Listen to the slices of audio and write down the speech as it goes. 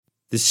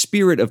The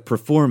spirit of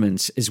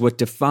performance is what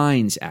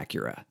defines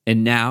Acura.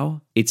 And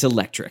now, it's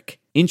electric.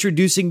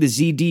 Introducing the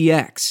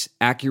ZDX,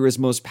 Acura's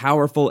most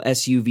powerful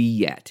SUV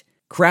yet.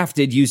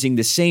 Crafted using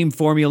the same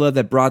formula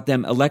that brought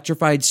them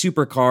electrified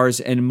supercars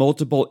and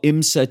multiple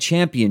IMSA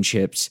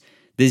championships,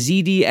 the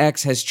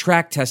ZDX has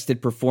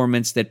track-tested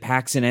performance that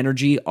packs an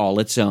energy all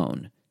its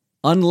own.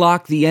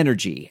 Unlock the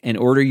energy and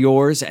order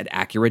yours at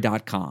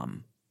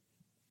Acura.com.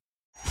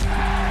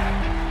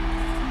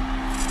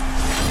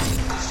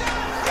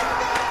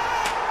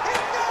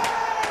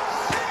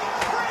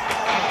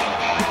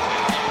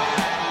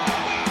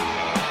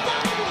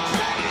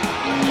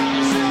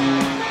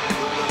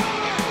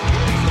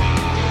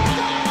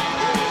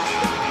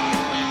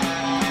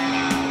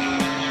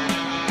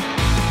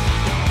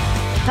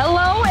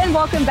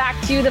 Welcome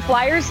back to the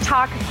Flyers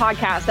Talk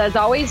podcast. As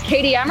always,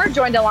 Katie Emmer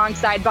joined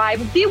alongside by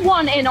the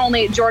one and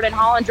only Jordan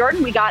Hall. And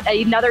Jordan, we got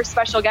another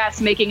special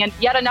guest making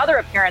yet another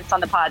appearance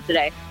on the pod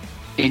today.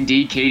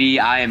 Indeed, Katie.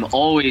 I am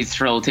always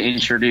thrilled to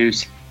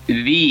introduce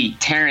the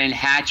Taryn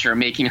Hatcher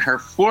making her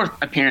fourth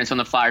appearance on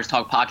the Flyers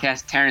Talk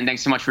podcast. Taryn,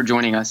 thanks so much for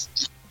joining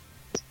us.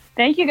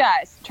 Thank you,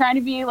 guys. Trying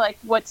to be like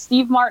what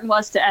Steve Martin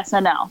was to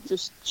SNL.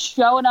 Just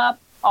showing up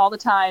all the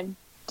time,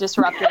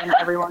 disrupting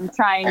everyone,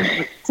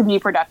 trying to be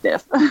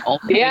productive.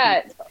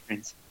 Yeah.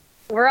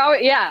 We're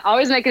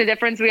always making a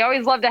difference. We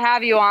always love to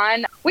have you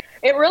on.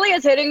 It really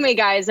is hitting me,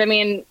 guys. I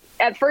mean,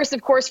 at first,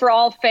 of course, for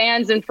all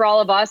fans and for all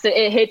of us,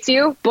 it hits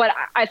you. But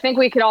I think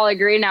we could all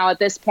agree now at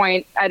this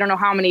point, I don't know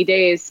how many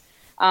days,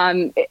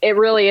 it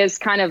really is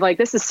kind of like,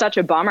 this is such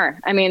a bummer.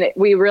 I mean,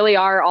 we really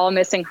are all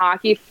missing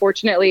hockey.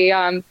 Fortunately,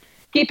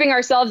 keeping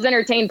ourselves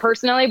entertained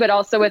personally, but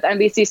also with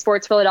NBC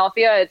Sports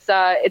Philadelphia,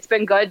 it's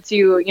been good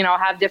to,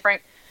 have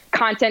different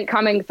content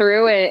coming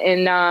through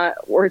and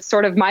we're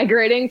sort of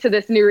migrating to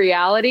this new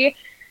reality.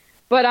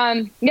 But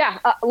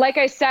like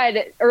I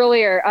said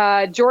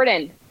earlier,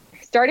 Jordan,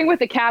 starting with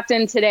the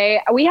captain today,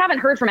 we haven't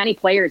heard from any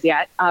players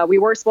yet. We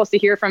were supposed to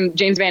hear from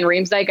James Van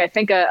Riemsdyk, I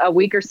think a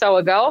week or so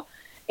ago,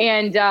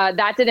 and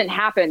that didn't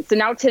happen. So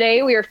now today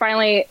you were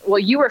finally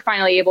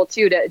able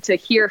to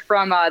hear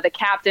from the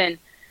captain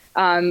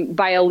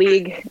by a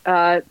league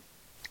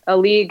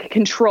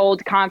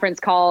controlled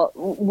conference call.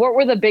 What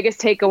were the biggest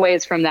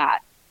takeaways from that?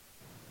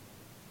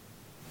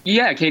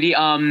 Yeah, Katie.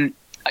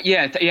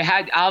 You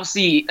had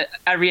obviously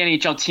every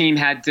NHL team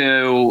had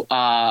to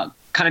kind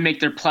of make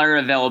their player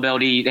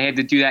availability. They had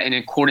to do that in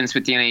accordance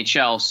with the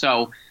NHL.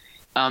 So,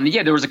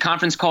 there was a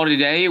conference call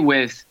today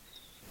with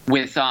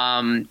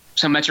some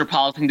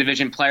Metropolitan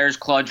Division players,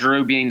 Claude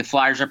Giroux being the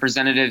Flyers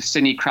representative,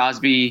 Sidney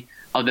Crosby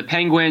of the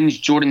Penguins,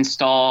 Jordan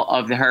Staal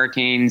of the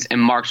Hurricanes, and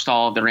Mark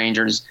Staal of the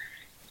Rangers.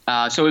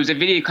 So it was a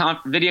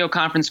video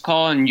conference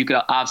call, and you could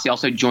obviously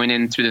also join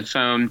in through the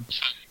phone.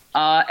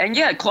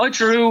 Claude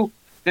Giroux,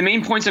 the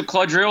main points of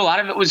Claude Giroux, a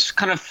lot of it was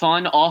kind of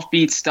fun,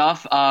 offbeat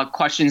stuff,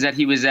 questions that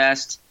he was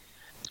asked.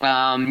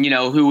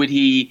 Who would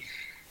he,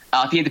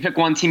 if he had to pick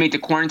one teammate to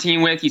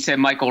quarantine with, he said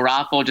Michael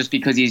Raffl just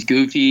because he's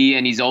goofy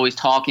and he's always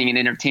talking and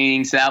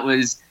entertaining. So that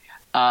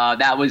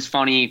was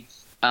funny.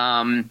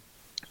 Someone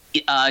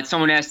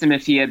asked him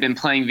if he had been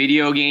playing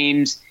video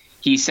games.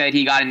 He said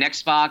he got an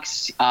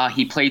Xbox.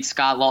 He played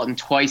Scott Lawton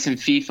twice in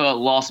FIFA,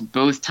 lost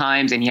both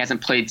times, and he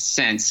hasn't played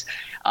since.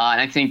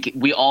 And I think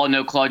we all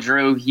know Claude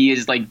Giroux. He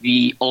is like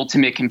the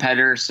ultimate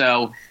competitor.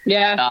 So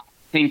I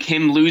think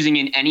him losing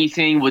in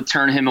anything would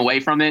turn him away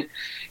from it.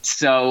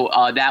 So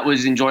that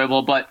was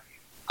enjoyable. But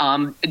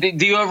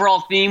the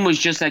overall theme was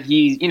just that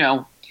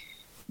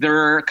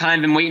they're kind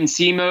of in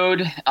wait-and-see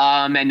mode,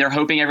 and they're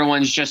hoping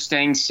everyone's just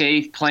staying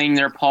safe, playing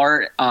their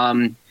part.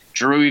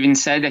 Giroux even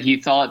said that he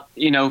thought,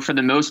 for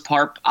the most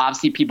part,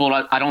 obviously people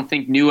I don't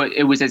think knew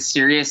it was as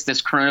serious.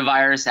 This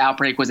coronavirus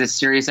outbreak was as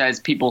serious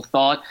as people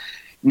thought.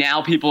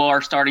 Now people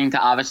are starting to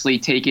obviously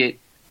take it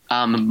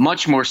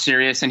much more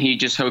serious, and he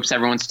just hopes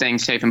everyone's staying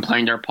safe and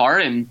playing their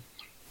part. And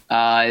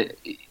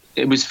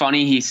it was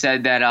funny. He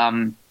said that,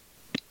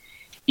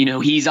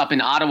 he's up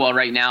in Ottawa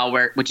right now,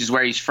 which is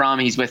where he's from.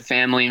 He's with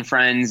family and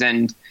friends.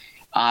 And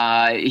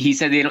he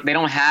said they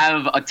don't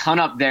have a ton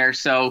up there.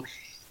 So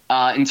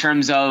in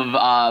terms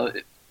of,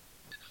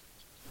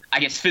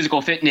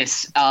 physical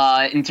fitness,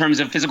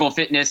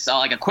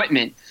 like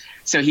equipment.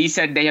 So he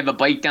said they have a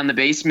bike down the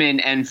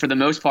basement, and for the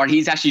most part,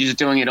 he's actually just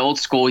doing it old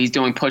school. He's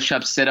doing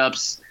push-ups,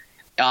 sit-ups,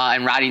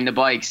 and riding the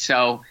bike.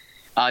 So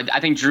I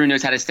think Giroux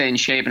knows how to stay in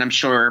shape, and I'm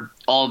sure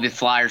all of the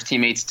Flyers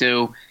teammates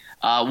do.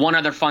 One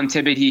other fun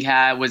tidbit he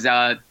had was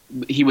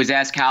he was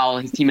asked how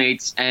his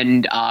teammates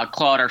and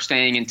Claude are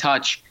staying in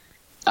touch.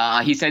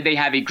 He said they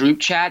have a group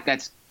chat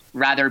that's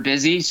rather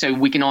busy, so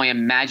we can only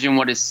imagine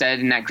what is said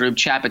in that group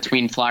chat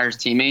between Flyers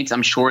teammates.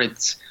 I'm sure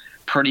it's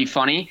pretty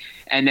funny.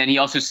 And then he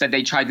also said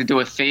they tried to do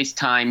a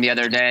FaceTime the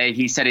other day.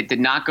 He said it did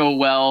not go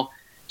well.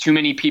 Too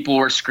many people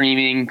were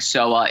screaming,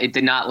 so it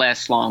did not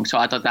last long. So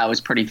I thought that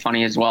was pretty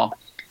funny as well.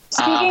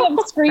 Speaking of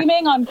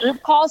screaming on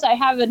group calls, I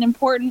have an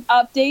important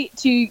update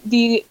to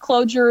the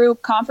Claude Giroux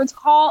conference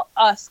call.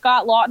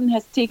 Scott Lawton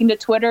has taken to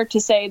Twitter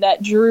to say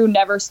that Giroux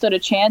never stood a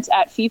chance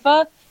at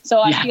FIFA.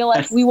 So I feel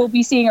like we will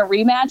be seeing a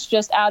rematch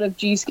just out of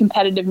G's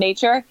competitive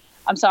nature.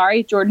 I'm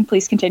sorry, Jordan,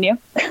 please continue.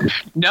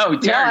 No,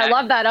 Tara, I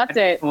love that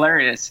update.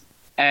 Hilarious.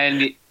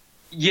 And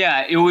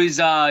yeah, it was,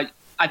 I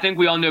think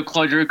we all know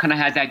Claude Giroux kind of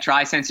has that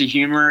dry sense of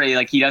humor.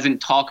 Like, he doesn't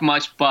talk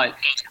much, but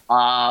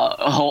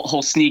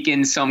he'll sneak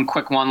in some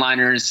quick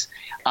one-liners.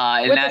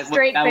 With a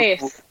straight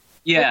face.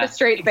 Yeah. With a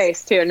straight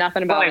face, too.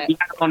 Nothing about it. We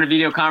had him on a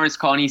video conference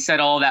call, and he said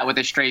all that with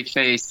a straight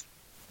face.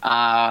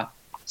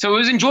 So it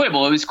was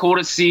enjoyable. It was cool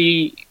to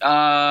see.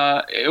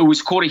 It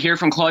was cool to hear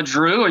from Claude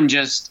Giroux and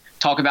just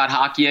talk about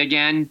hockey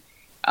again.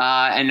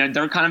 And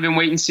they're kind of in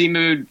wait and see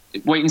mode,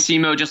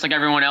 just like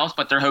everyone else.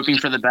 But they're hoping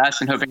for the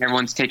best and hoping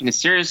everyone's taking it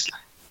serious,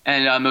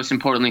 and most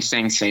importantly,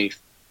 staying safe.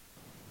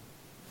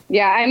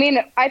 Yeah, I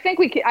mean, I think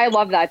I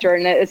love that,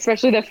 Jordan,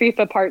 especially the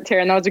FIFA part,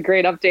 Taryn. That was a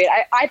great update.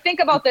 I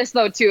think about this,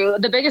 though, too.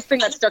 The biggest thing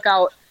that stuck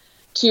out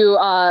to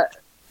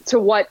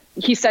what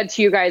he said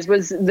to you guys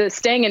was the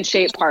staying in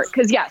shape part.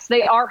 Because, yes,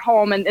 they are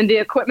home, and the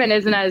equipment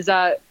isn't as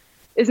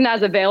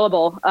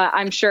available,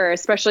 I'm sure,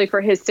 especially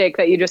for his sake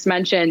that you just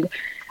mentioned.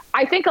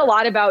 I think a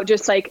lot about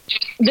just like,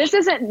 this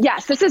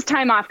is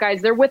time off,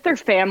 guys. They're with their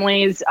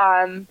families.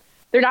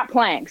 They're not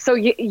playing. So,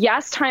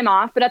 yes, time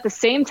off. But at the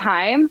same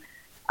time,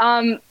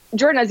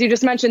 Jordan, as you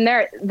just mentioned,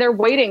 they're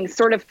waiting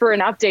sort of for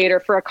an update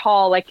or for a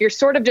call. Like, you're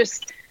sort of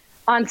just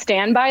on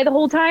standby the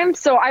whole time.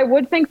 So I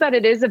would think that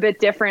it is a bit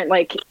different.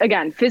 Like,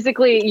 again,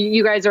 physically,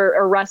 you guys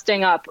are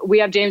resting up. We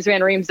have James Van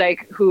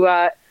Riemsdyk, who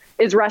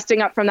is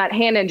resting up from that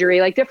hand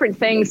injury, like different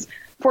things.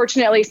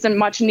 Fortunately, some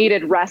much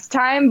needed rest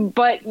time.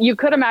 But you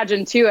could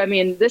imagine, too, I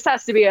mean, this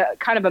has to be a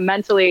kind of a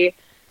mentally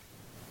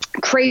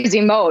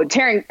crazy mode.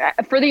 Taryn,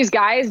 for these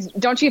guys,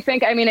 don't you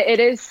think, I mean, it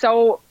is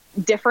so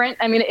different.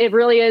 I mean, it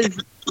really is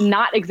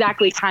not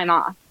exactly time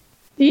off.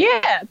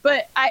 Yeah,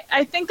 but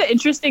I think the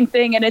interesting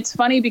thing, and it's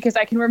funny because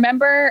I can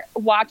remember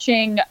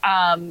watching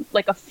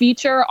like a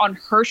feature on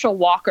Herschel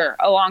Walker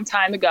a long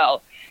time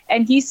ago.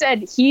 And he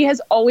said he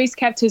has always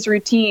kept his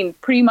routine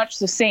pretty much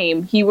the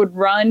same. He would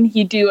run,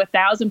 he'd do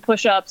 1,000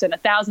 push-ups and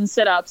 1,000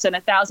 sit-ups and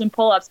 1,000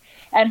 pull-ups.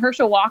 And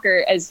Herschel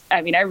Walker, as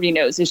I mean, everybody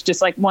knows, is just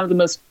like one of the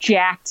most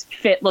jacked,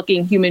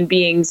 fit-looking human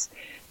beings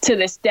to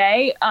this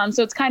day.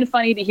 So it's kind of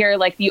funny to hear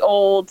like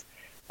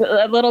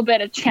a little bit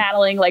of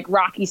channeling, like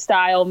Rocky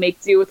style, make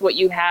do with what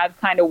you have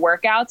kind of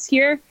workouts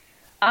here.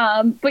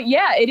 But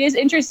yeah, it is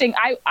interesting.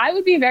 I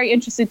would be very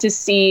interested to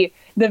see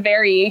the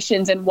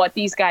variations in what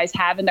these guys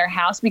have in their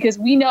house, because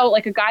we know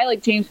like a guy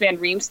like James Van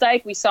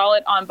Riemsdyk, we saw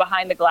it on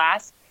Behind the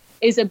Glass,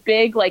 is a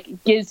big like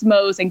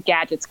gizmos and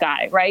gadgets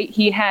guy, right?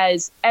 He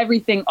has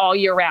everything all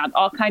year round,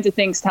 all kinds of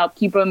things to help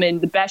keep him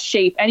in the best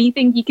shape.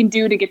 Anything he can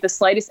do to get the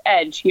slightest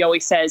edge, he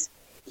always says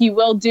he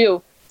will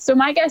do. So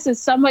my guess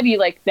is somebody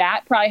like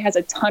that probably has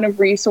a ton of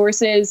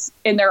resources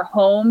in their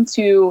home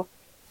to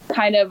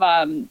kind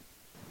of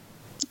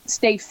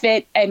stay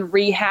fit and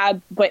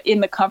rehab, but in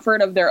the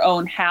comfort of their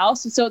own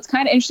house. So it's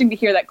kind of interesting to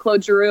hear that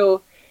Claude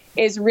Giroux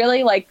is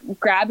really like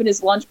grabbing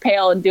his lunch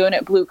pail and doing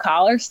it blue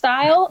collar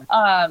style.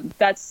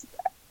 That's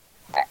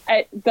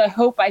the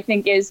hope, I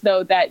think, is,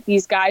 though, that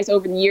these guys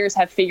over the years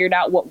have figured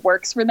out what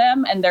works for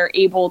them and they're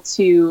able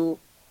to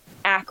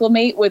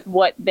acclimate with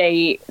what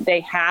they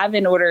have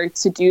in order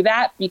to do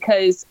that.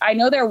 Because I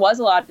know there was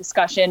a lot of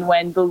discussion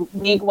when the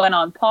league went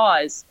on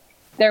pause.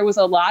 There was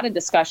a lot of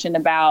discussion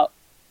about,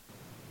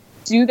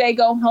 do they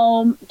go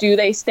home? Do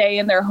they stay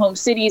in their home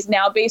cities?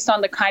 Now, based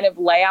on the kind of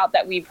layout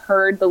that we've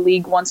heard the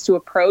league wants to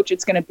approach,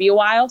 it's going to be a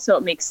while, so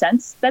it makes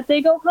sense that they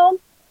go home.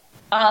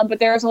 But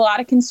there's a lot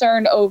of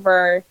concern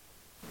over,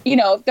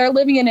 if they're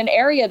living in an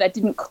area that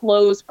didn't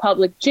close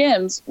public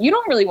gyms, you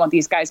don't really want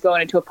these guys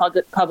going into a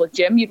public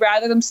gym. You'd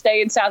rather them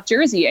stay in South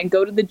Jersey and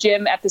go to the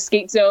gym at the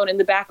skate zone in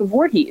the back of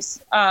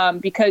Voorhees,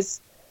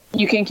 because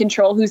you can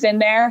control who's in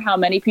there, how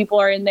many people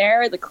are in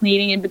there, the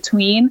cleaning in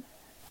between.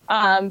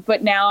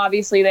 But now,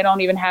 obviously, they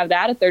don't even have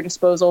that at their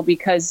disposal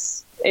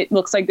because it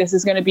looks like this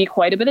is going to be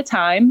quite a bit of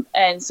time.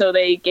 And so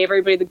they gave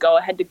everybody the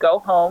go-ahead to go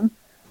home.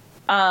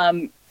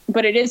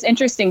 But it is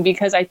interesting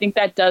because I think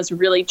that does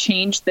really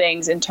change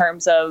things in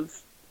terms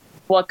of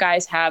what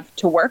guys have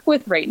to work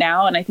with right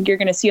now. And I think you're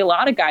going to see a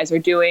lot of guys are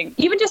doing,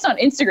 even just on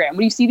Instagram,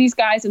 when you see these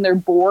guys and they're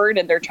bored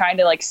and they're trying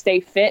to like stay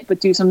fit, but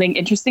do something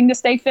interesting to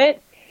stay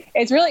fit.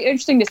 It's really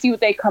interesting to see what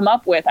they come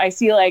up with. I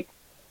see like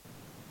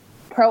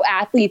pro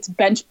athletes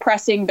bench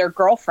pressing their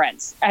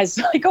girlfriends as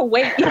like a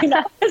weight,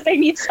 because they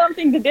need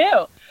something to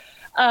do.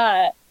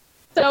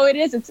 So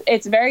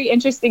it's very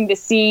interesting to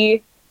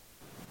see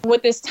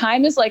what this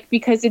time is like,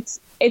 because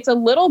it's a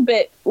little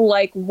bit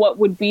like what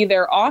would be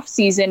their off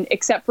season,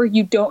 except for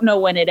you don't know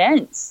when it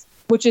ends,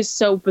 which is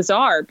so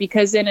bizarre,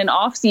 because in an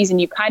off season,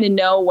 you kind of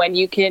know when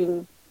you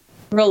can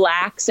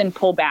relax and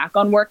pull back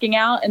on working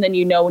out. And then,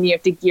 when you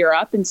have to gear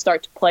up and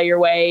start to play your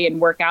way and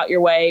work out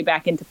your way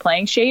back into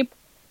playing shape.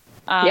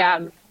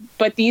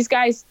 But these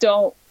guys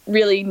don't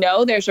really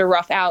know. There's a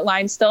rough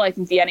outline still. I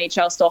think the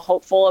NHL is still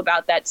hopeful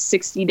about that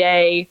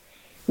 60-day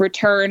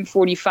return,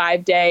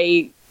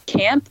 45-day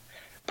camp.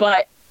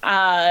 But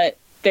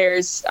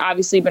there's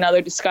obviously been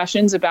other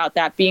discussions about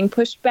that being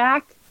pushed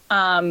back.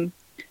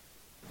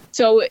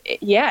 So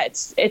yeah,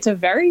 it's a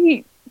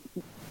very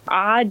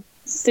odd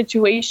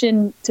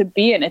situation to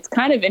be in. It's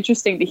kind of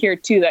interesting to hear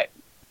too that.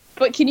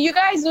 But can you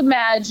guys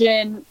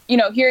imagine,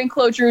 hearing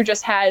Claude Giroux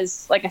just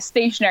has like a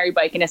stationary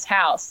bike in his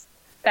house,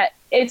 that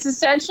it's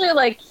essentially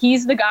like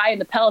he's the guy in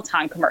the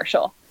Peloton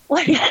commercial.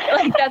 Like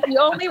that's the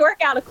only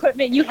workout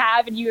equipment you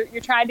have, and you're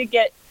trying to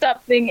get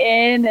something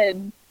in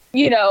and,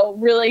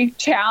 really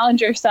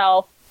challenge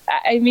yourself.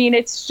 I mean,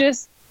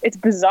 it's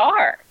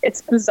bizarre.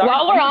 It's bizarre.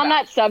 While we're on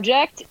that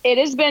subject,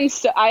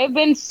 I have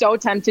been so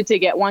tempted to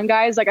get one,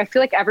 guys. Like, I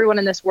feel like everyone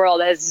in this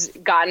world has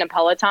gotten a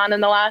Peloton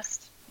in the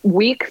last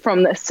week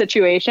from this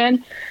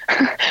situation.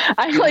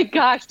 I'm like,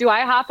 gosh, do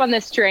I hop on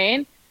this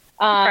train?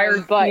 I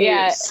refuse. But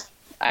yeah,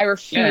 I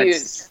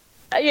refuse.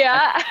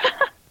 Yeah.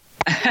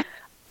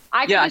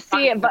 I can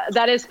see it, but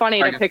that is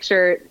funny to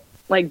picture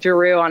like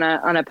Giroux on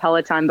a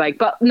Peloton bike.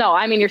 But no,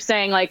 I mean, you're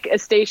saying like a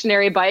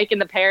stationary bike in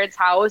the parents'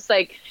 house.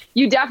 Like,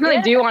 you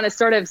definitely do want to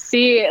sort of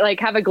see, like,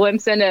 have a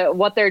glimpse into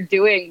what they're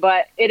doing.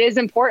 But it is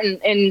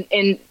important.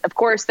 And of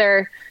course,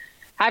 they're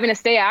having to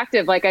stay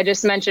active, like I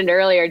just mentioned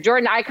earlier.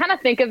 Jordan, I kind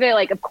of think of it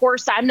like, of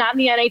course, I'm not in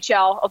the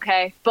NHL,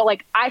 okay? But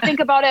like, I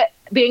think about it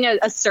being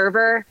a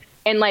server,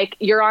 and like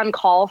you're on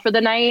call for the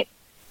night,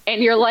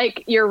 and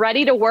you're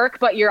ready to work,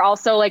 but you're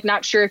also like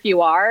not sure if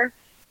you are.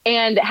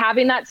 And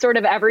having that sort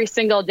of every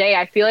single day,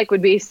 I feel like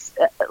would be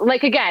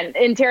like, again,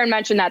 and Taryn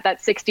mentioned that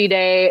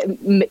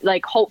 60-day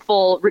like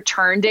hopeful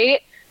return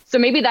date. So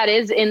maybe that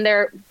is in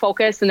their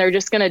focus, and you're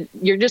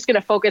just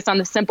gonna focus on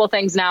the simple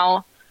things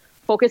now,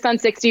 focus on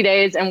 60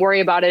 days and worry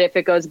about it if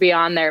it goes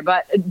beyond there.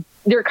 But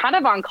you're kind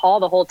of on call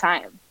the whole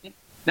time.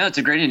 No, it's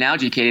a great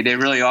analogy, Katie. They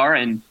really are.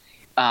 And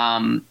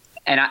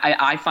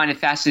I find it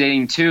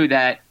fascinating too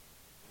that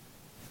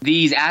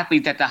these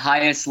athletes at the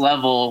highest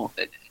level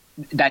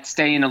that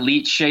stay in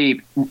elite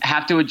shape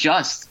have to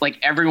adjust like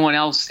everyone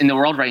else in the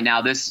world right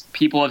now.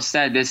 People have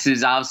said this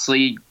is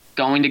obviously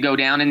going to go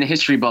down in the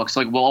history books.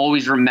 Like, we'll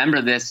always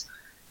remember this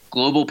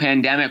global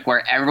pandemic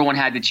where everyone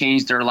had to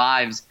change their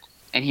lives.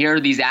 And here are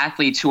these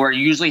athletes who are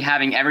usually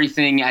having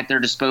everything at their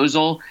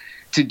disposal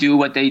to do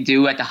what they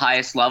do at the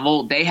highest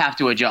level. They have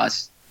to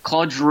adjust.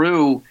 Claude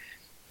Giroux,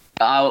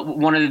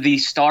 one of the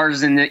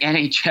stars in the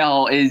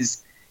NHL,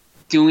 is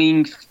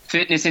doing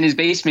fitness in his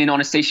basement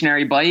on a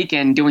stationary bike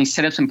and doing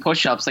sit-ups and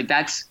push-ups. Like,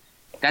 that's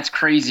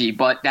crazy,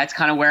 but that's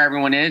kind of where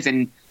everyone is.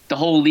 And the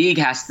whole league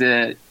has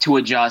to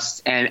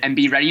adjust and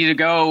be ready to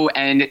go.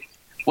 And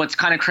what's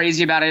kind of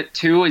crazy about it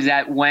too is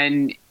that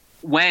when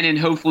and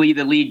hopefully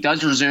the league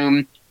does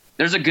resume,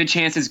 there's a good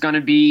chance it's going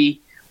to be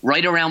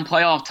right around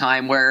playoff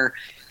time where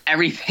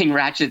everything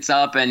ratchets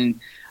up and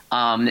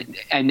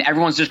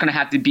everyone's just going to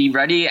have to be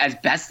ready as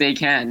best they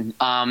can.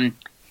 And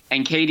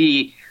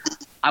Katie,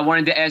 I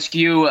wanted to ask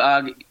you,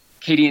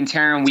 Katie and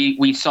Taryn,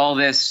 we saw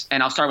this,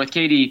 and I'll start with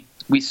Katie.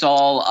 We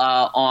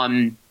saw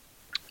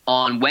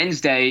on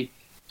Wednesday,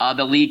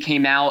 the league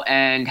came out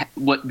and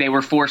they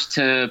were forced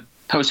to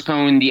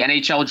postpone the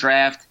NHL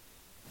draft,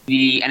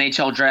 the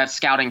NHL draft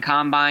scouting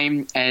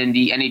combine, and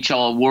the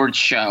NHL awards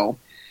show.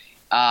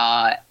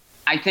 I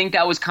think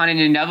that was kind of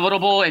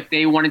inevitable. If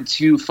they wanted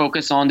to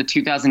focus on the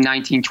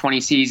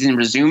 2019-20 season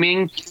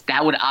resuming,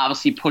 that would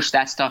obviously push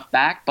that stuff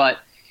back. But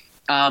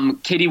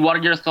Katie, what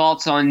are your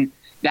thoughts on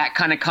that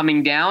kind of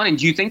coming down? And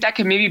do you think that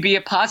could maybe be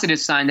a positive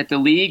sign that the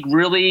league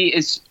really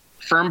is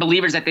firm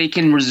believers that they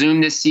can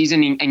resume this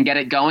season and get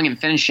it going and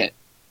finish it?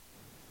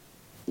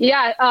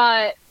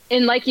 Yeah.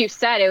 And like you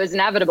said, it was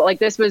inevitable.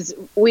 Like, we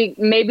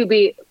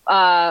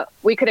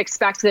could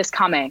expect this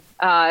coming,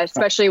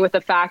 especially with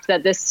the fact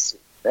that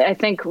I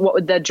think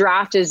what the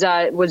draft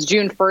was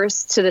June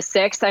 1st to the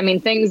 6th. I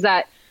mean, things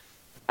that,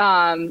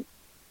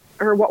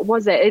 or what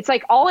was it? It's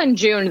like all in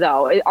June,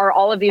 though, are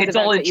all of these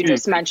events that you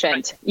just mentioned.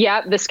 Right.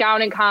 Yeah, the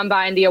scouting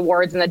combine, the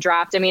awards, and the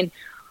draft. I mean,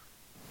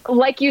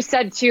 like you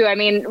said, too, I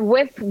mean,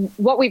 with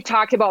what we've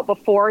talked about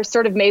before,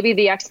 sort of maybe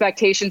the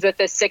expectations with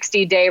this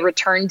 60-day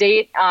return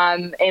date.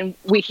 And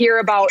we hear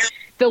about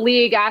the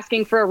league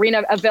asking for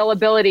arena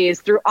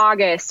availabilities through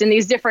August and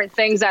these different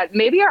things that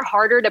maybe are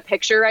harder to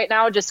picture right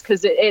now just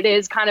because it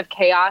is kind of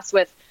chaos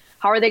with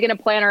how are they going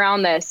to plan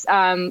around this.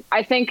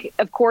 I think,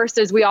 of course,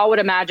 as we all would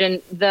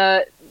imagine,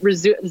 the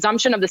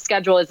resumption of the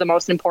schedule is the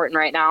most important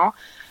right now.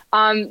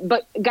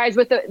 But guys,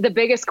 with the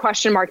biggest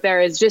question mark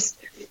there is just,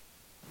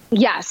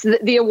 yes,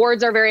 the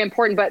awards are very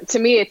important, but to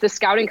me, it's the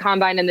scouting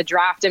combine and the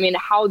draft. I mean,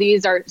 how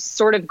these are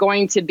sort of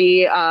going to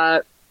be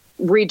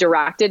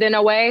redirected in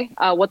a way,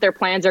 what their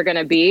plans are going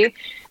to be,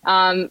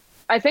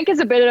 I think is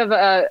a bit of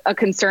a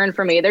concern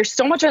for me. There's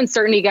so much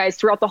uncertainty, guys,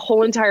 throughout the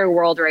whole entire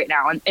world right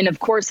now. And of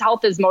course,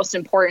 health is most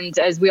important,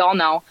 as we all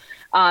know,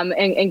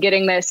 and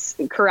getting this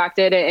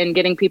corrected and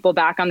getting people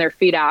back on their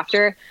feet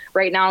after.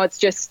 Right now, it's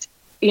just,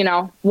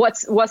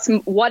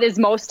 what is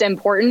most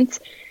important.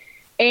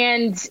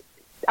 And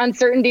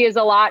uncertainty is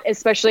a lot,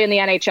 especially in the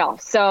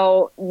NHL.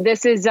 So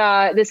this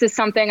is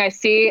something I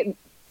see,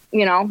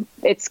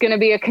 it's going to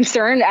be a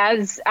concern,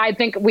 as I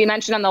think we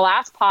mentioned on the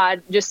last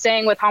pod, just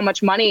saying with how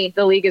much money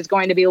the league is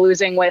going to be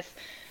losing with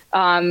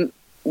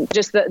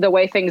just the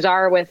way things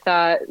are with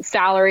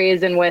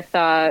salaries and with,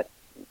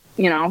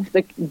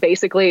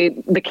 basically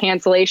the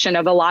cancellation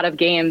of a lot of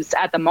games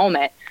at the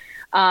moment.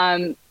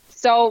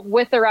 So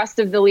with the rest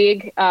of the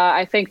league,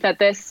 I think that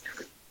this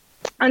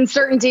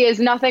uncertainty is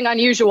nothing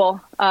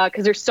unusual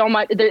because there's so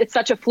much. It's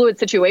such a fluid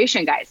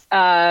situation, guys.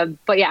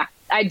 But yeah,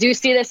 I do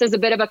see this as a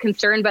bit of a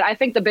concern. But I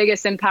think the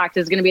biggest impact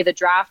is going to be the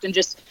draft and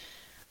just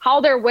how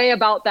their way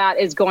about that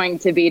is going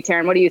to be.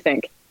 Taryn, what do you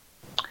think?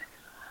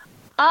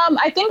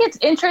 I think it's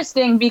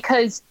interesting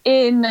because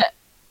in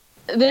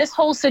this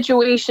whole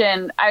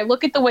situation, I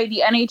look at the way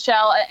the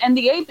NHL and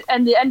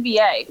the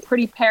NBA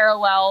pretty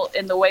parallel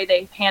in the way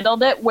they've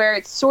handled it, where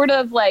it's sort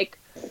of like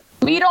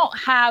we don't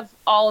have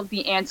all of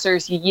the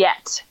answers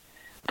yet,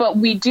 but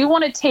we do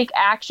want to take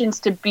actions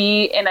to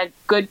be in a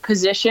good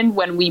position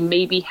when we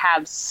maybe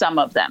have some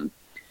of them.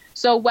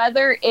 So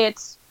whether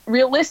it's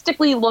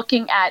realistically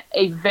looking at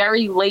a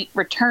very late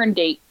return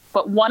date,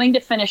 but wanting to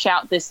finish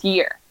out this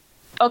year.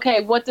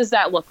 Okay, what does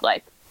that look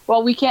like?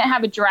 Well, we can't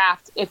have a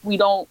draft if we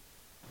don't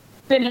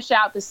finish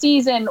out the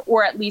season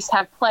or at least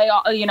have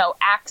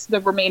axe the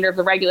remainder of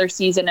the regular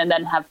season and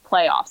then have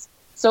playoffs.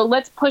 So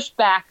let's push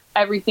back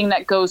everything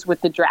that goes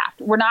with the draft.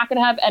 We're not going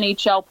to have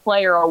NHL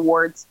player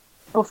awards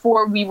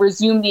before we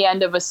resume the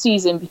end of a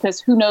season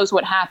because who knows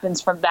what happens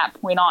from that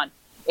point on.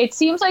 It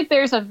seems like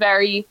there's a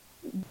very,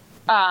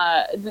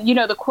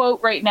 the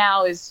quote right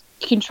now is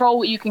control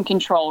what you can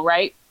control,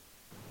 right?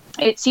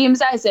 It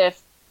seems as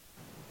if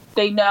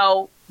they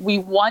know we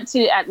want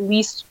to at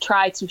least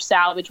try to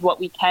salvage what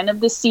we can of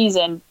the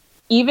season,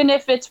 even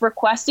if it's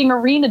requesting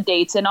arena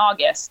dates in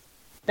August.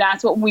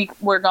 That's what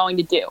we're going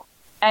to do.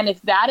 And if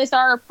that is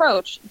our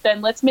approach, then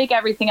let's make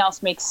everything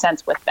else make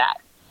sense with that.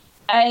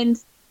 And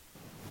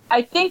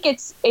I think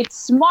it's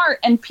smart,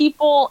 and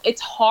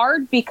it's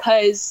hard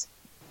because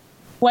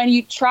when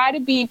you try to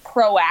be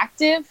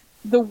proactive,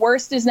 the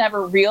worst is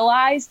never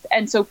realized.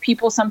 And so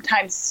people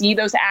sometimes see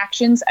those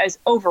actions as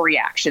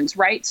overreactions,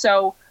 right?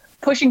 So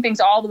pushing things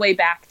all the way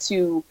back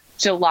to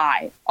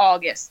July,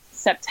 August,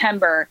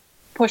 September,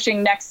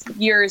 pushing next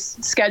year's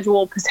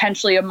schedule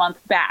potentially a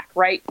month back,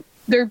 right?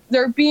 They're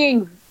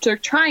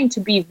trying to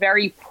be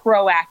very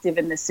proactive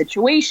in this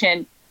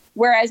situation,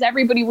 whereas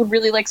everybody would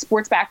really like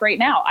sports back right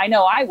now. I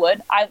know I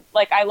would. I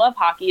love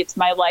hockey. It's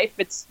my life.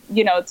 It's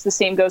the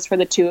same goes for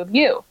the two of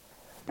you.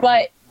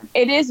 But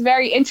it is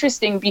very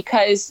interesting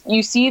because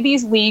you see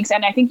these leagues,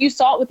 and I think you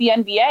saw it with the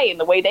NBA and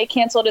the way they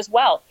canceled as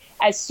well.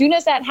 As soon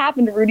as that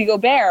happened to Rudy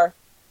Gobert,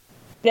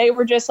 they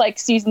were just like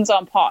seasons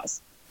on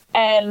pause.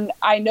 And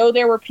I know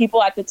there were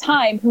people at the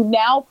time who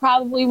now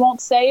probably won't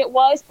say it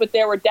was, but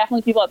there were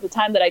definitely people at the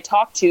time that I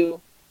talked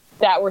to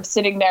that were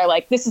sitting there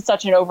like, this is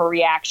such an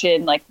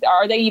overreaction. Like,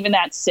 are they even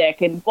that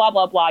sick? And blah,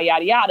 blah, blah,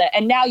 yada, yada.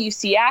 And now you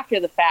see after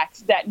the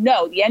fact that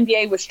no, the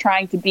NBA was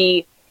trying to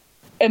be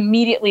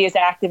immediately as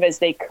active as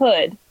they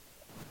could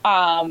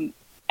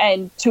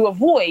and to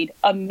avoid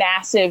a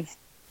massive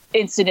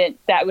incident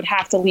that would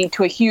have to lead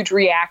to a huge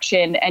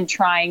reaction and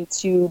trying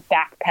to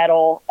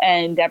backpedal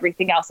and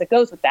everything else that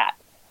goes with that.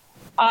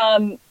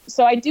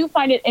 So I do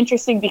find it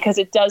interesting because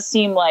it does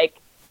seem like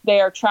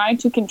they are trying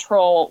to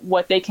control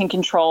what they can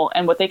control,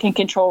 and what they can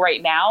control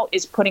right now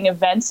is putting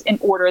events in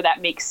order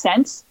that makes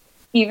sense,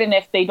 even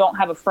if they don't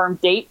have a firm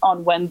date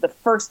on when the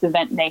first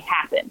event may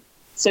happen.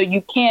 So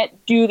you can't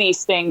do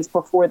these things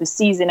before the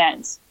season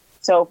ends.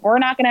 So if we're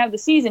not going to have the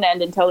season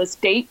end until this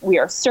date, we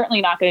are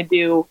certainly not going to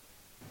do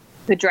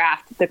the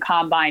draft, the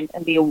combine,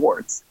 and the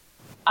awards.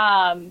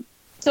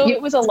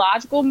 It was a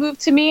logical move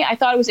to me. I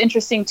thought it was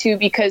interesting, too,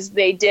 because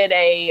they did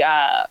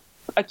a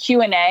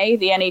Q&A,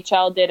 the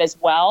NHL did as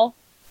well.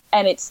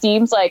 And it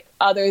seems like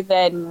other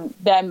than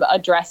them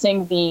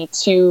addressing the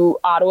two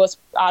Ottawa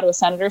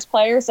Senators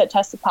players that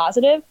tested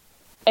positive,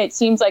 it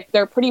seems like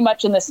they're pretty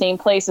much in the same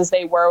place as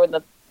they were when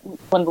the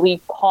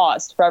league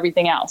paused for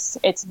everything else.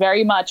 It's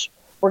very much,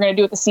 we're going to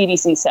do what the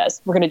CDC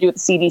says. We're going to do what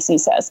the CDC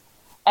says.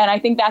 And I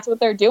think that's what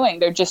they're doing.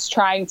 They're just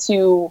trying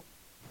to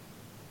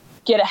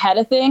get ahead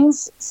of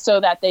things so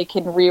that they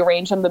can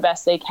rearrange them the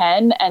best they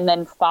can and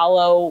then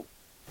follow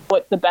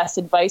what the best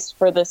advice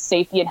for the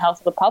safety and health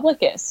of the public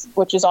is,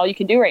 which is all you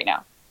can do right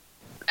now.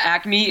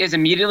 Acme is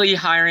immediately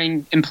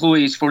hiring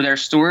employees for their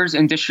stores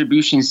and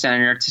distribution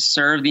center to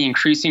serve the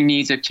increasing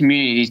needs of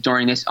communities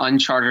during this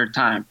uncharted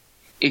time.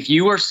 If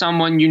you or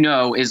someone you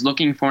know is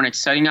looking for an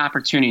exciting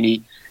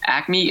opportunity,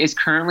 Acme is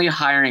currently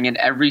hiring at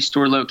every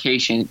store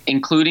location,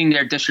 including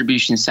their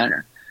distribution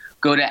center.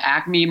 Go to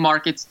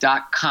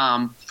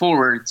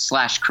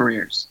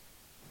acmemarkets.com/careers.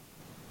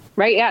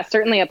 Right. Yeah,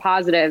 certainly a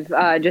positive.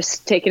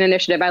 Just take an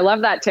initiative. I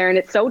love that, Taryn.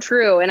 It's so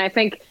true. And I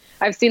think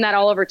I've seen that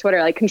all over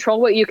Twitter. Like,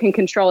 control what you can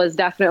control is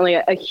definitely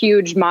a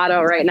huge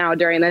motto right now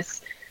during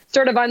this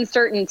sort of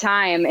uncertain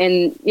time.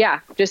 And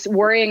yeah, just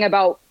worrying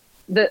about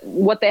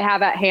what they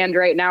have at hand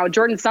right now.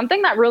 Jordan,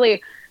 something that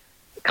really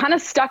kind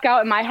of stuck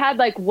out in my head,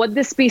 like, would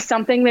this be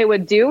something they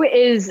would do,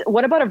 is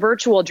what about a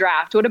virtual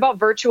draft? What about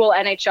virtual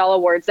NHL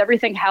awards,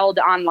 everything held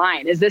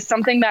online? Is this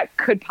something that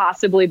could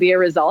possibly be a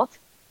result?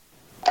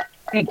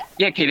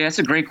 Yeah, Katie, that's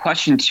a great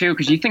question, too,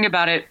 because you think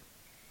about it,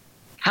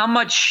 how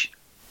much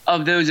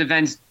of those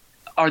events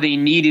are they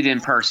needed in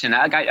person?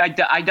 I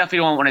definitely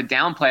don't want to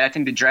downplay. I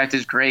think the draft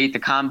is great. The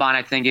combine,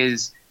 I think,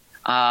 is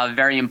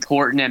very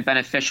important and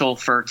beneficial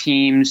for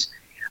teams.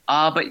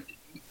 But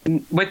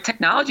with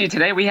technology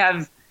today, we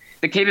have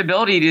the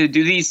capability to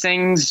do these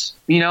things,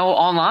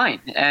 online.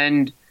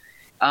 And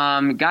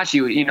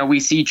we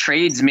see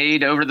trades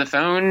made over the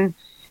phone.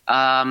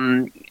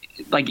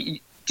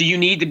 Do you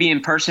need to be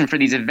in person for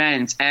these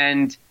events?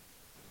 And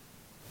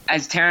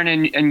as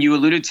Taryn and you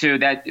alluded to,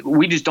 that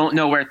we just don't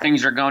know where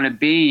things are going to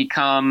be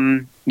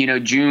come,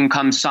 June,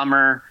 come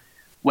summer,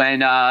 when,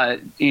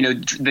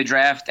 the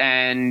draft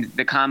and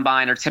the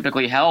combine are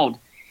typically held,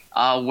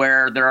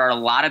 where there are a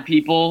lot of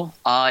people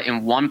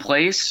in one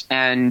place.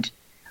 And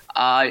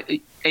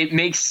it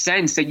makes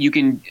sense that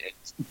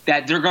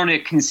they're going to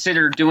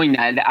consider doing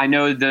that. I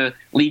know the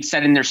league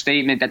said in their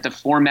statement that the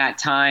format,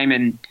 time,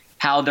 and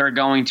how they're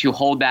going to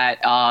hold that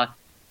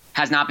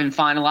has not been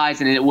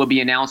finalized, and it will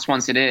be announced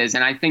once it is.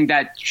 And I think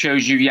that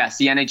shows you, yes,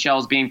 the NHL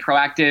is being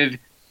proactive,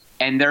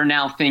 and they're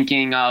now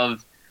thinking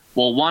of,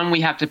 well, one,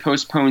 we have to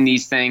postpone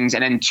these things,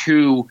 and then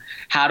two,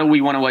 how do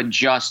we want to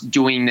adjust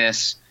doing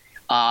this?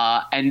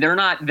 And they're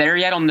not there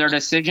yet on their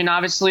decision,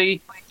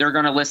 obviously. They're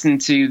going to listen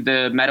to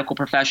the medical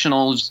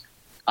professionals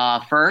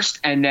first,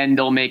 and then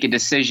they'll make a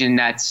decision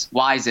that's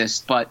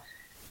wisest. But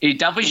it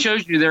definitely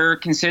shows you they're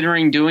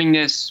considering doing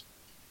this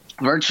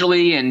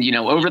virtually and,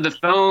 over the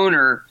phone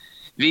or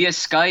via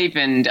Skype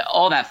and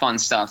all that fun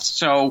stuff.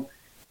 So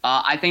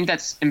I think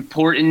that's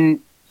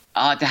important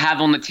to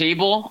have on the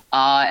table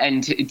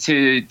and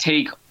to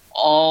take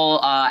all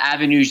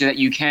avenues that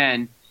you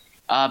can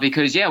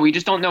because, we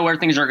just don't know where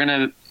things are going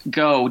to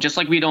go, just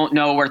like we don't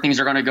know where things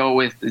are going to go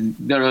with the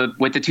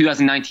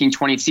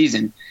 2019-20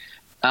 season.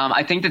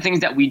 I think the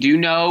things that we do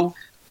know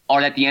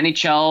are that the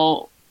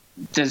NHL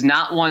does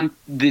not want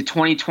the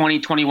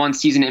 2020-21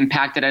 season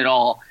impacted at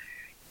all.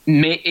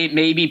 It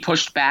may be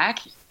pushed back,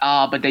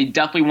 but they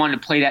definitely want to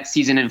play that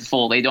season in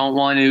full. They don't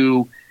want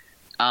to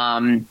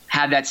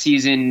have that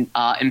season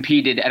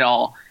impeded at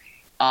all.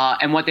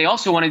 And what they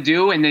also want to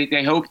do, and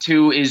they hope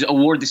to, is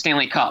award the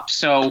Stanley Cup.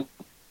 So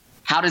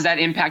how does that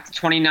impact the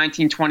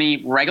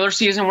 2019-20 regular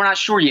season? We're not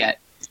sure yet.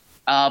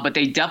 But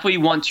they definitely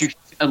want to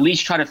at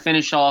least try to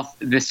finish off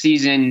the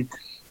season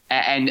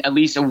and at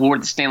least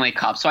award the Stanley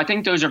Cup. So I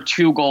think those are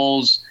two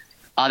goals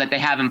that they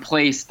have in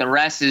place. The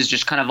rest is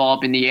just kind of all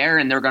up in the air,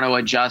 and they're going to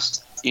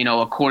adjust,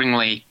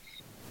 accordingly.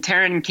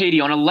 Taryn and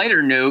Katie, on a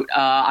lighter note,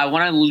 I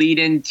want to lead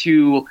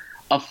into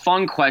a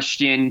fun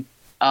question,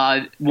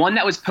 one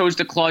that was posed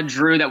to Claude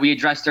Drew that we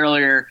addressed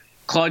earlier.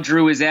 Claude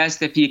Drew was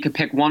asked if he could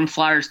pick one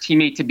Flyers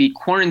teammate to be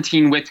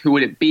quarantined with, who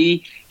would it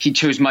be? He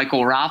chose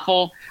Michael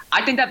Raffl.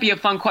 I think that'd be a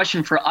fun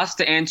question for us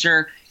to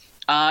answer.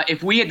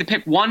 If we had to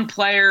pick one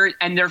player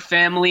and their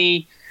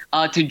family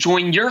to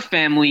join your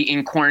family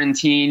in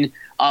quarantine,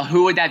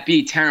 who would that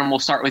be? Taryn, we'll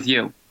start with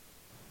you.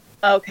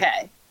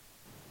 Okay.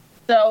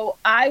 So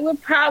I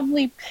would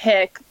probably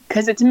pick,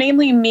 because it's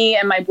mainly me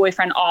and my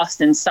boyfriend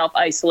Austin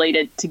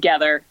self-isolated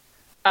together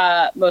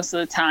most of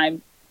the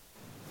time,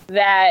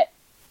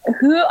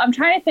 I'm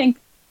trying to think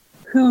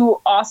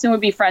who Austin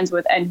would be friends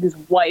with and whose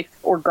wife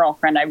or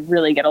girlfriend I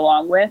really get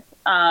along with.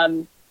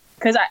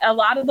 Because a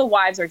lot of the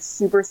wives are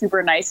super,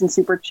 super nice and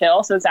super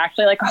chill. So it's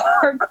actually like a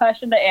hard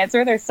question to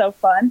answer. They're so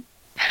fun.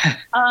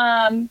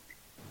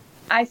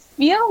 I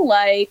feel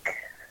like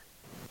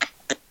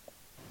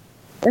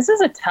this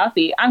is a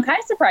toughie. I'm kind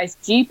of surprised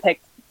G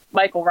picked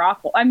Michael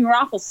Raffl. I mean,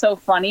 Raffl's so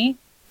funny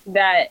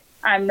that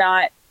I'm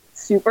not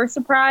super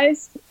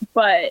surprised.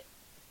 But,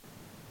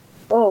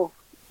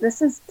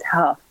 this is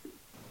tough.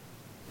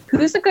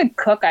 Who's a good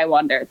cook, I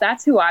wonder?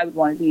 That's who I would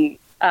want to be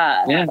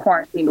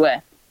quarantined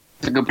with.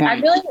 That's a good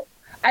point.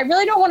 I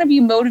really don't want to be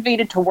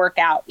motivated to work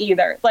out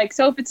either.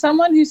 So if it's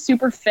someone who's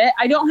super fit,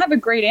 I don't have a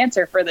great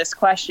answer for this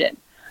question.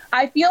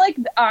 I feel like,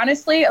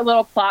 honestly, a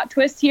little plot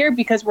twist here,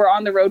 because we're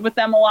on the road with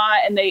them a lot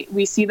and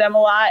we see them a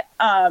lot.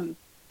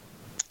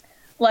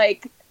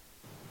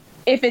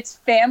 If it's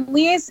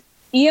families,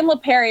 Ian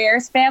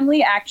LaPerriere's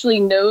family actually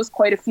knows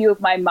quite a few of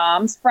my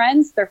mom's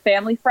friends, their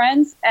family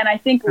friends. And I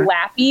think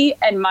Lappy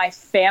and my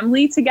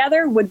family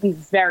together would be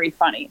very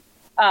funny.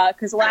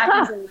 Because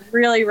Lappy's a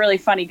really, really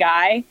funny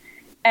guy.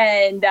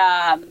 And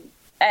my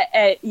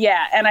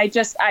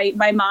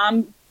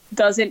mom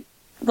doesn't,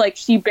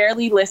 she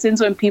barely listens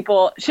when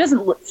people, she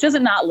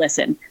doesn't not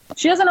listen.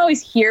 She doesn't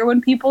always hear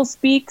when people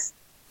speak.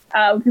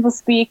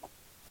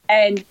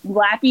 And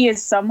Lappy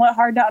is somewhat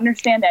hard to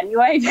understand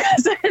anyway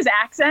because of his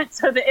accent.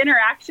 So the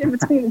interaction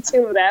between the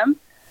two of them,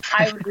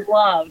 I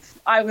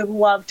would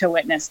love to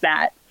witness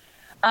that.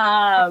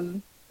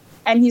 And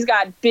he's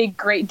got big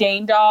Great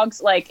Dane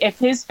dogs. If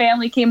his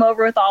family came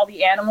over with all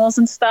the animals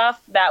and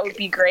stuff, that would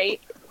be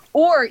great.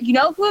 Or,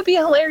 who would be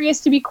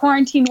hilarious to be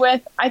quarantined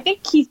with? I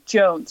think Keith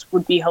Jones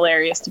would be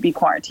hilarious to be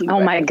quarantined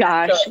with. Oh, my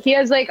gosh. He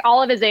has,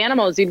 all of his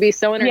animals. You'd be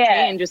so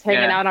entertained just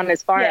hanging out on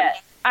his farm. Yeah.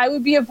 I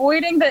would be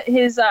avoiding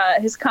his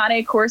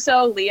Cane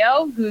Corso,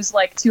 Leo, who's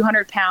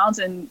 200 pounds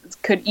and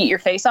could eat your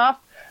face off.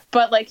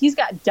 but like he's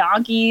got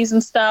donkeys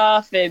and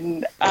stuff.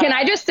 And can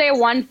I just say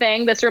one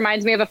thing? This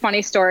reminds me of a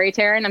funny story,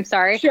 Taryn. I'm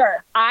sorry.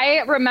 Sure. I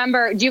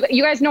remember,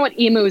 you guys know what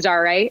emus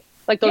are, right?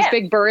 Like those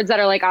big birds that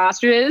are like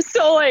ostriches.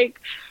 So like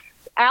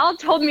Al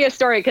told me a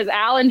story because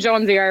Al and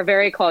Jonesy are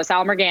very close,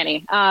 Al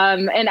Morgani.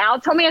 And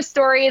Al told me a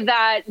story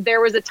that there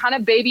was a ton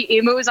of baby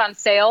emus on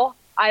sale.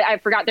 I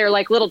forgot, they're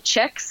like little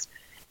chicks.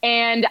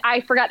 And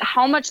I forgot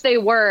how much they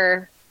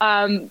were.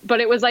 But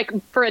it was like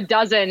for a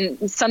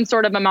dozen, some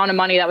sort of amount of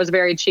money that was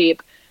very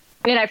cheap.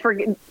 And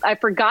I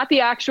forgot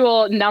the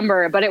actual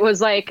number, but it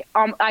was like,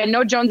 I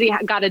know Jonesy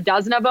got a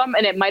dozen of them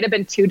and it might've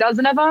been 2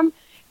 dozen of them.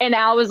 And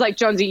Al was like,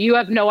 Jonesy, you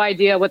have no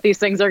idea what these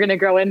things are going to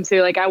grow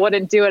into. Like, I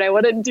wouldn't do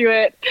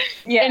it.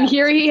 Yeah. And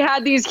here he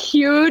had these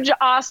huge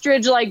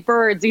ostrich-like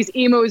birds, these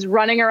emus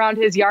running around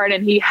his yard,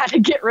 and he had to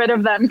get rid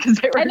of them because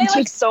they were just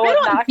like, so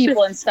obnoxious.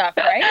 People and stuff,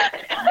 right?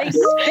 They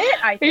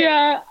spit, I think.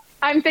 Yeah.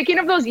 I'm thinking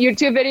of those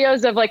YouTube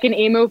videos of like an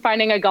emu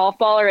finding a golf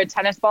ball or a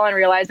tennis ball and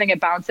realizing it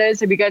bounces.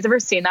 Have you guys ever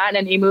seen that? And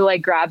an emu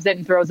like grabs it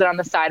and throws it on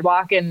the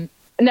sidewalk, and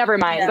never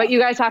mind. Yeah. But you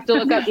guys have to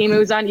look up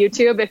emus on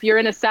YouTube. If you're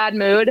in a sad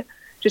mood,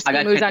 just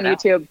emus on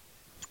YouTube.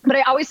 But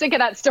I always think of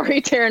that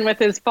story, Taryn, with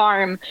his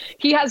farm.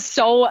 He has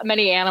so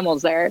many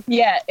animals there.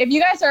 Yeah. If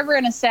you guys are ever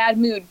in a sad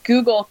mood,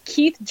 Google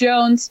Keith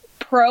Jones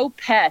Pro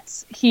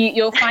Pets.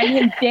 You'll find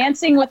him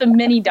dancing with a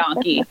mini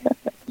donkey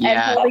and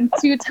holding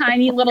 2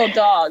 tiny little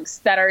dogs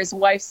that are his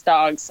wife's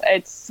dogs.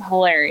 It's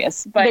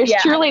hilarious. But there's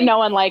truly no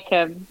one like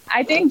him.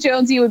 I think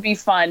Jonesy would be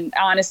fun.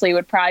 Honestly,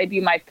 would probably be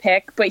my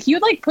pick. But he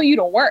would like put you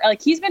to work.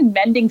 Like he's been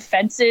mending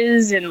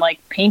fences and like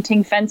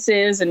painting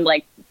fences and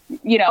like,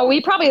 you know. Oh,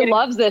 he probably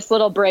loves this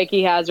little break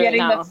he has right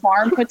now. Getting the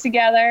farm put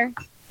together.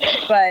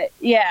 But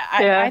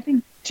I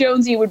think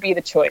Jonesy would be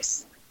the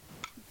choice.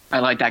 I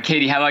like that.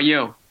 Katie, how about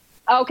you?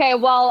 Okay,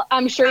 well,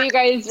 I'm sure you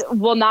guys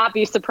will not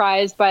be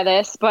surprised by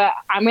this, but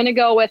I'm going to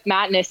go with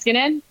Matt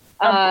Niskanen.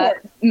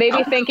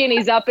 Maybe thinking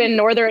he's up in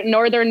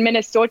northern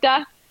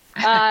Minnesota.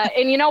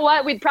 And you know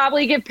what? We'd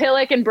probably give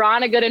Pillick and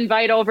Braun a good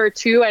invite over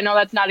too. I know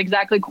that's not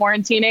exactly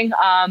quarantining,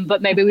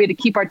 but maybe we had to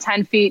keep our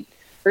 10 feet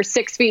or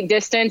 6 feet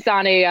distance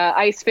on a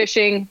ice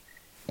fishing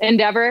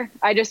endeavor.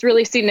 I just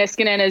really see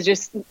Niskanen as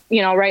just,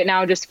 right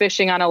now just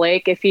fishing on a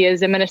lake if he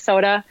is in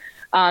Minnesota.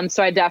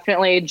 So I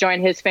definitely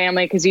join his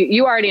family because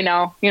you already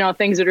know,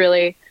 things would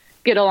really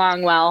get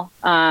along well.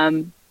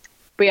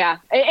 But yeah,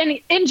 and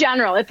in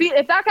general, if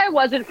that guy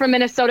wasn't from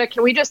Minnesota,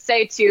 can we just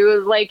say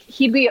too, like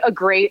he'd be a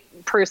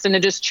great person to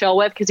just chill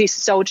with because he's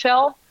so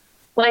chill.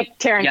 Like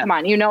Taryn, come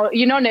on,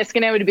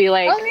 Niskanen would be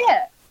like,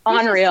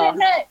 unreal.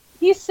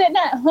 He's sitting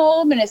at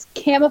home in his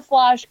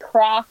camouflage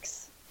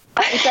Crocs,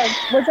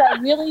 which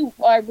are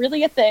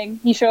really a thing.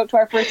 He showed up to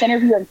our first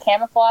interview in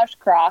camouflage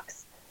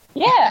Crocs.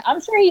 Yeah,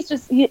 I'm sure he's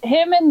just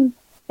him and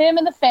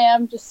the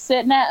fam just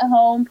sitting at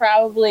home,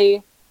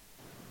 probably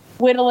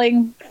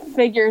whittling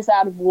figures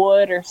out of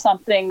wood or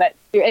something that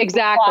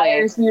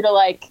requires you to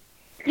like.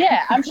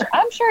 Yeah, I'm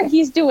sure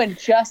he's doing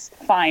just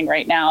fine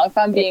right now. If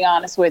I'm being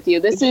honest with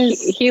you,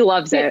 he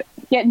loves it.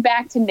 Getting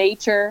back to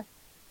nature.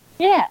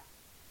 Yeah.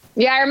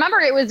 Yeah, I remember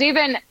it was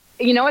even.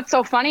 What's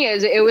so funny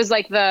is it was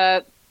like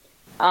the.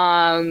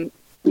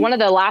 One of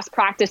the last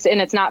practice,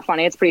 and it's not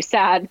funny, it's pretty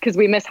sad because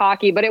we miss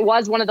hockey, but it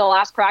was one of the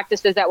last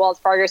practices at Wells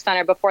Fargo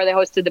Center before they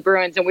hosted the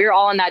Bruins, and we were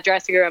all in that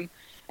dressing room.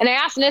 And I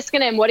asked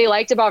Niskanen what he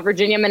liked about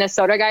Virginia,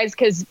 Minnesota, guys,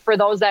 because for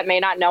those that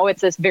may not know,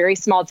 it's this very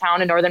small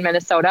town in northern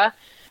Minnesota.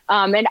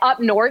 And up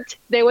north,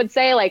 they would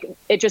say, like,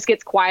 it just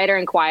gets quieter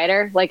and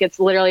quieter. Like, it's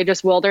literally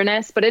just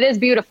wilderness, but it is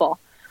beautiful.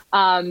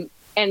 And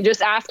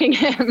just asking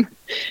him,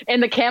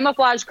 and the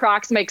camouflage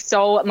Crocs make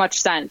so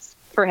much sense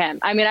for him.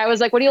 I mean, I was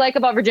like, what do you like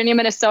about Virginia,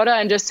 Minnesota?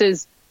 And just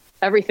his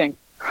everything.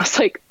 I was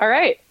like, all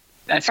right.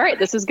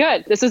 This is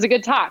good. This is a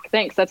good talk.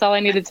 Thanks. That's all I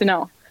needed to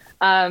know.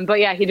 But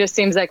yeah, he just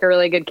seems like a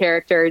really good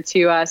character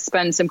to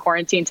spend some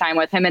quarantine time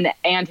with him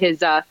and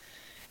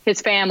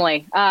his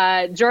family.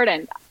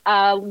 Jordan,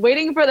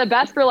 waiting for the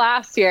best for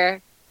last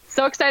here.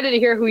 So excited to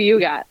hear who you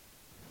got.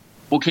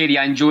 Well, Katie,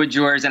 I enjoyed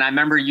yours, and I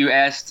remember you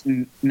asked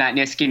Matt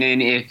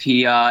Niskanen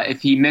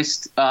if he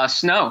missed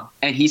snow,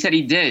 and he said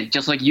he did,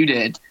 just like you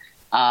did.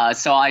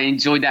 So I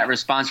enjoyed that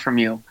response from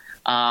you.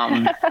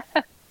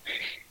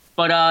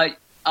 But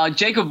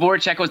Jacob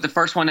Voracek was the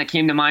first one that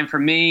came to mind for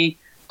me.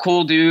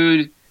 Cool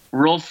dude,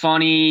 real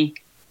funny,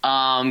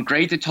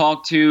 great to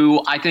talk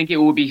to. I think it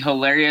would be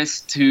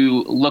hilarious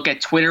to look at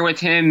Twitter with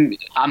him.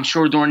 I'm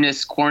sure during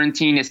this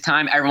quarantine, this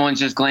time, everyone's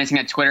just glancing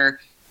at Twitter.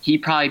 He'd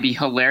probably be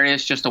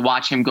hilarious just to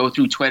watch him go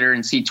through Twitter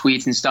and see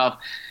tweets and stuff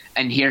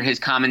and hear his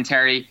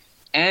commentary.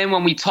 And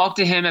when we talked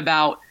to him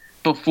about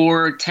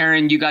before,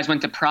 Taryn, you guys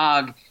went to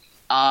Prague,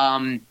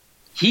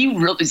 he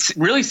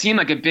really seemed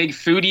like a big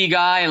foodie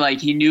guy. Like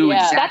he knew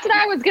exactly. That's what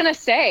I was gonna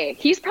say.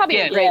 He's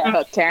probably a great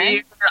cook,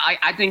 Taryn.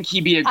 I think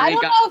he'd be a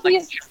great guy.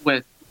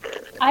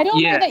 I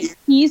don't know that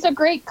he's a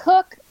great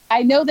cook.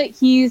 I know that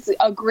he's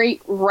a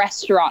great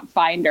restaurant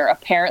finder.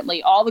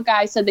 Apparently, all the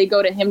guys said they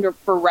go to him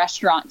for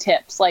restaurant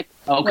tips, like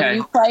when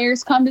new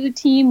players come to the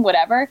team,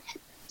 whatever.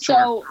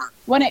 So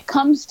when it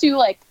comes to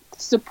like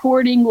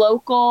supporting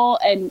local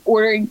and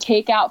ordering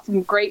takeout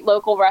from great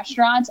local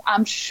restaurants,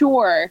 I'm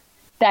sure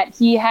that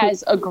he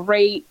has a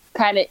great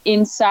kind of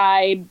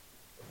inside,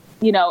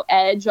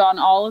 edge on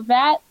all of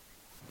that.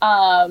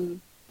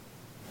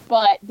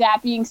 But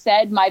that being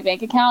said, my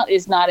bank account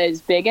is not as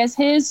big as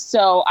his,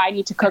 so I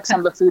need to cook some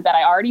of the food that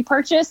I already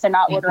purchased and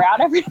not order out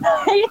every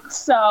night.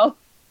 So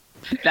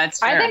that's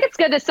fair. I think it's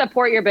good to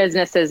support your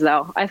businesses,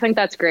 though. I think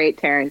that's great,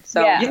 Taryn.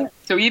 So yeah.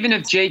 So even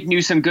if Jake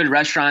knew some good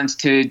restaurants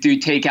to do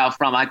takeout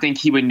from, I think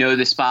he would know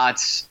the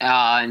spots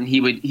and he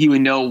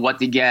would know what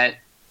to get.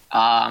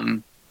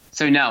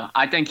 So no,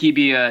 I think he'd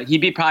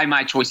be probably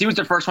my choice. He was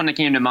the first one that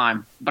came to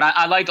mind, but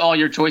I liked all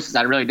your choices.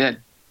 I really did.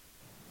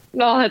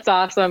 Oh, that's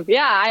awesome.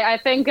 Yeah, I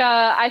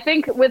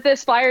think with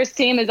this Flyers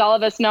team, as all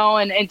of us know,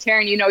 and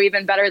Taryn,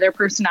 even better their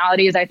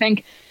personalities. I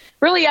think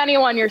really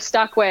anyone you're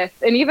stuck with,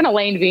 and even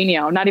Alain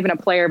Vigneault, not even a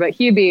player, but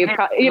he'd be,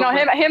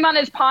 him on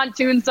his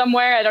pontoon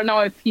somewhere. I don't know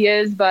if he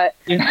is, but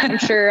I'm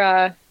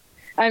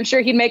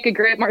sure he'd make a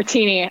great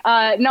martini.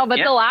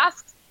 The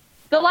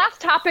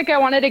last topic I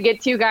wanted to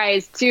get to you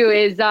guys too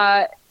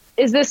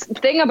is this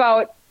thing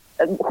about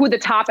who the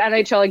top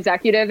NHL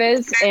executive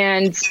is.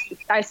 And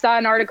I saw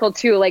an article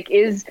too, like,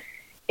 is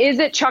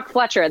it Chuck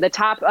Fletcher, the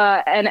top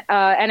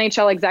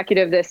NHL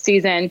executive this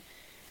season?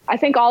 I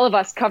think all of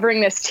us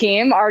covering this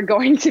team are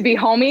going to be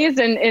homies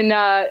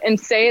and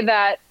say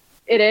that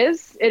it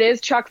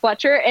is Chuck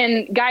Fletcher.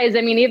 And guys,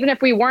 I mean, even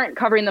if we weren't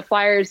covering the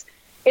Flyers,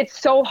 it's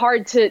so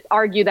hard to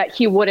argue that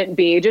he wouldn't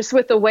be, just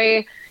with the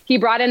way he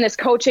brought in this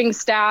coaching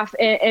staff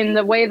and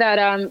the way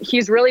that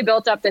he's really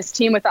built up this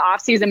team with the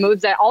offseason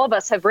moves that all of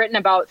us have written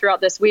about throughout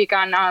this week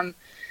on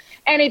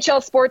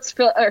NBC Sports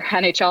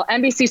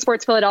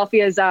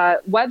Philadelphia's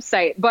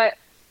website. But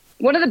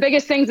one of the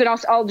biggest things that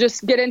I'll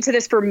just get into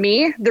this for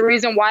me, the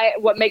reason why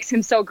what makes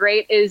him so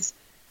great is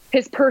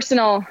his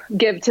personal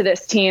give to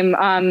this team,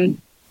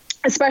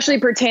 especially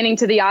pertaining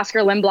to the Oscar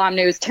Lindblom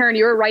news. Taryn,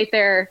 you were right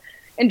there,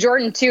 and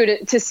Jordan too,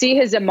 to see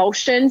his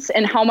emotions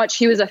and how much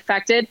he was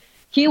affected.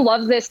 He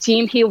loves this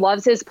team. He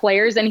loves his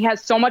players, and he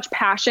has so much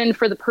passion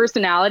for the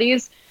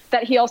personalities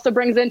that he also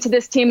brings into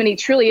this team. And he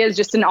truly is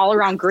just an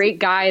all-around great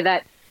guy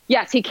that,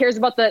 yes, he cares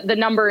about the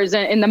numbers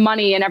and the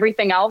money and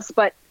everything else,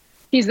 but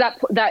he's that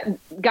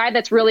guy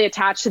that's really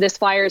attached to this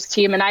Flyers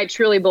team. And I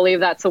truly believe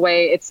that's the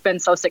way it's been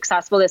so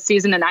successful this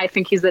season. And I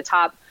think he's the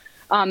top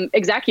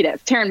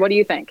executive. Taryn, what do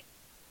you think?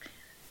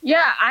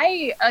 Yeah,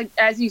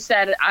 as you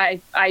said,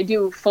 I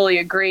do fully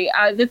agree.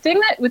 The thing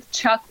that with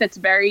Chuck that's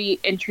very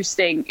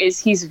interesting is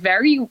he's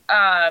very,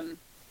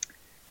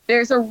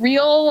 there's a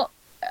real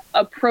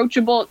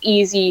approachable,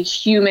 easy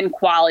human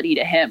quality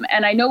to him.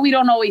 And I know we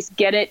don't always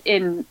get it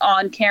in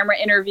on-camera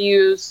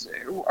interviews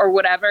or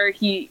whatever.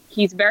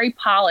 He's very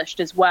polished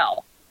as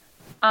well.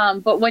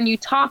 But when you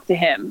talk to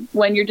him,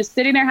 when you're just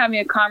sitting there having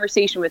a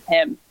conversation with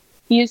him,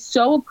 he is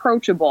so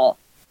approachable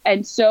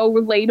and so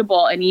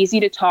relatable and easy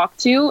to talk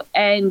to.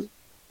 And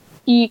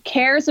he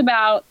cares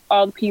about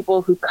all the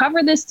people who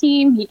cover this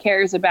team. He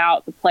cares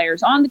about the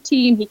players on the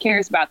team. He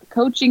cares about the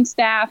coaching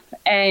staff.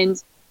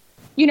 And,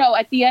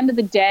 at the end of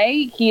the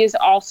day, he is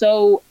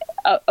also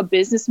a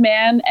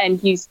businessman, and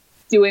he's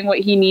doing what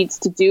he needs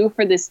to do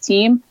for this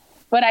team.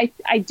 But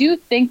I do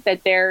think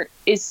that there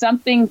is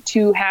something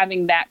to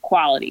having that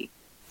quality,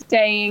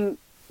 saying,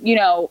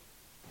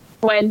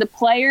 when the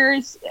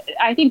players,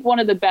 I think one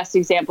of the best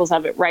examples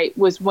of it, right,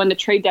 was when the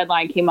trade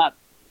deadline came up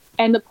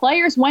and the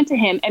players went to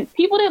him, and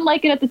people didn't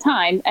like it at the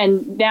time.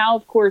 And now,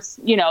 of course,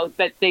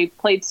 that they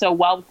played so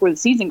well before the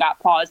season got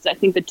paused, I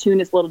think the tune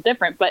is a little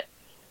different. But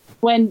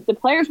when the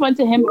players went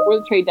to him before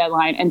the trade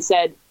deadline and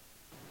said,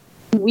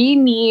 we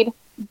need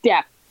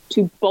depth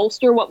to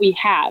bolster what we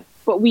have,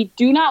 but we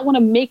do not want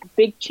to make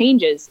big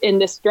changes in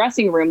this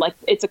dressing room. Like,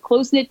 it's a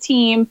close-knit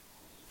team.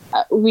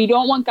 We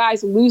don't want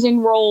guys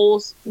losing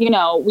roles. We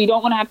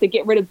don't want to have to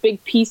get rid of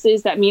big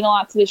pieces that mean a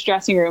lot to this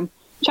dressing room.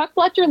 Chuck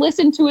Fletcher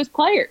listened to his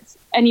players,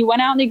 and he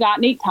went out and he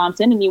got Nate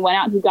Thompson, and he went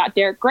out and he got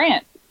Derek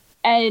Grant.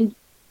 And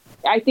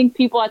I think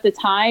people at the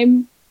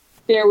time,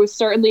 there was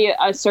certainly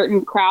a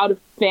certain crowd of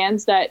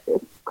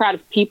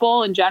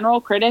people in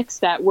general, critics,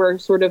 that were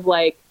sort of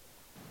like,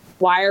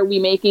 why are we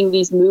making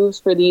these moves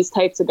for these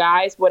types of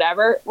guys,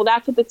 whatever? Well,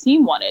 that's what the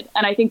team wanted.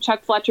 And I think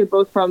Chuck Fletcher,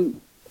 both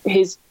from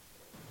his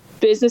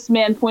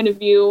businessman point of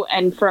view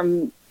and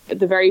from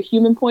the very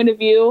human point of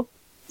view,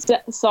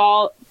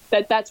 saw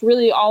that that's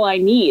really all I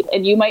need.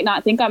 And you might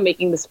not think I'm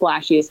making the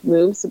splashiest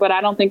moves, but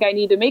I don't think I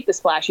need to make the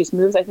splashiest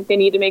moves. I think I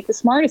need to make the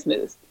smartest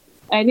moves.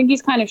 And I think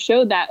he's kind of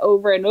showed that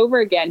over and over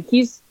again.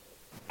 He's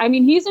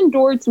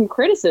endured some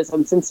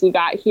criticism since he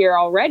got here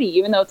already,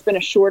 even though it's been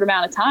a short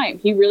amount of time.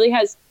 He really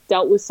has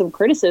dealt with some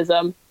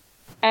criticism.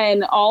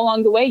 And all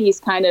along the way,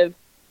 he's kind of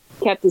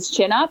kept his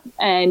chin up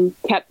and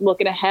kept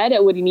looking ahead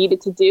at what he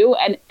needed to do.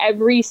 And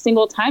every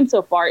single time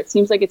so far, it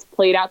seems like it's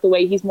played out the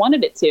way he's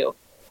wanted it to.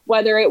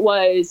 Whether it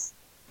was,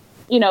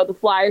 the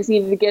Flyers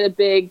needed to get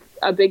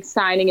a big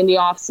signing in the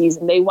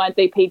offseason.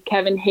 They paid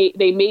Kevin Hayes.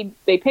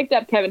 They picked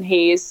up Kevin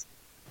Hayes,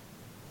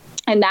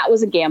 and that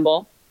was a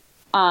gamble.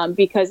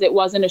 because it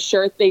wasn't a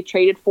sure they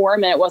traded for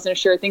him and it wasn't a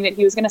sure thing that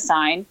he was going to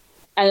sign.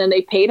 And then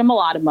they paid him a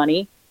lot of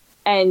money.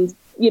 And,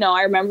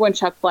 I remember when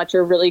Chuck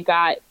Fletcher really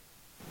got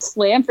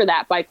slammed for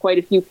that by quite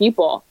a few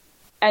people.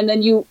 And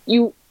then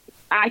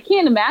I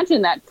can't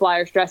imagine that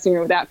Flyers dressing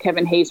room without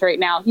Kevin Hayes right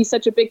now. He's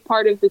such a big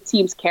part of the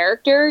team's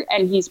character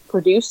and he's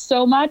produced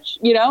so much,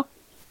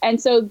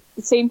 And so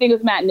the same thing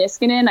with Matt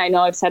Niskanen. I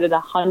know I've said it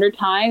 100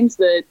 times.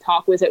 The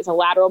talk was it was a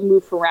lateral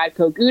move for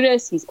Radko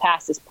Gudas. He's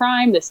past his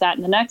prime, this, that,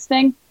 and the next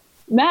thing.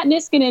 Matt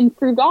Niskanen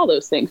proved all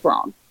those things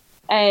wrong.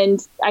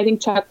 And I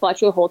think Chuck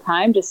Fletcher the whole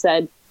time just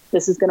said,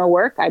 this is going to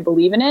work. I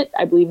believe in it.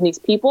 I believe in these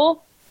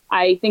people.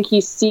 I think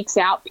he seeks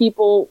out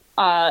people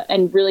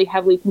and really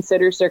heavily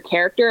considers their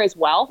character as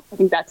well. I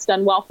think that's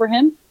done well for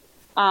him.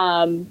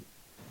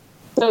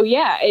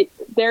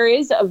 There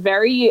is a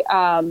very,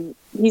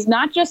 he's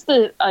not just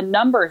a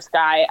numbers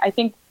guy. I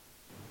think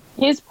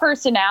his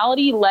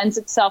personality lends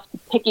itself to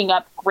picking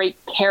up great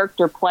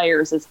character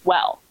players as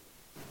well,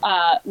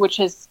 which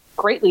has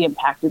greatly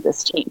impacted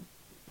this team.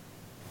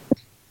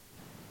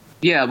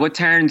 Yeah, what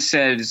Terrence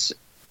says,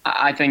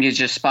 I think is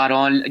just spot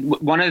on.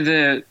 One of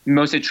the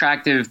most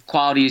attractive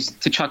qualities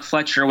to Chuck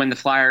Fletcher when the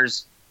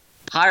Flyers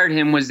hired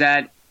him was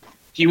that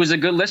he was a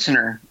good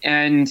listener.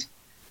 And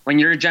when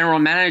you're a general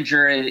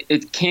manager,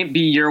 it can't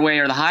be your way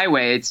or the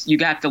highway. You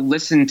have to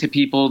listen to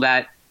people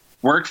that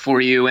work for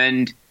you.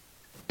 And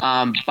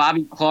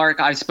Bobby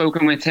Clarke, I've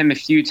spoken with him a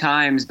few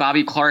times.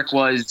 Bobby Clarke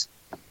was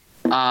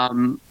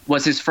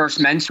his first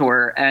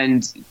mentor,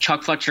 and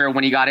Chuck Fletcher,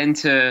 when he got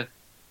into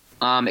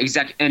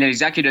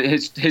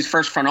his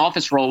first front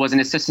office role was an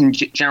assistant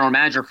general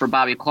manager for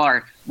Bobby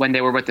Clarke when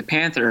they were with the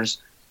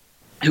Panthers,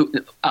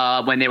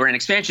 when they were an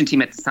expansion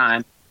team at the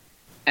time.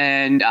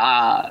 And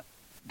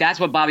that's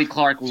what Bobby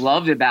Clarke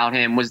loved about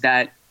him, was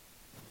that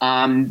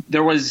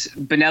there was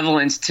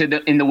benevolence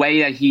in the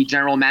way that he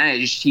general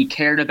managed. He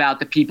cared about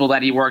the people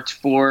that he worked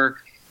for.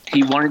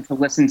 He wanted to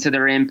listen to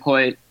their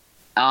input.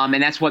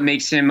 And that's what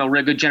makes him a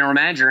really good general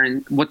manager.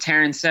 And what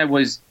Terrence said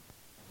was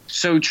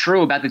so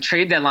true about the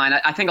trade deadline.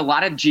 I think a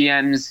lot of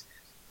GMs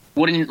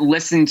wouldn't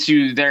listen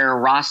to their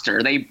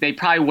roster. They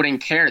probably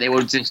wouldn't care. They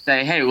would just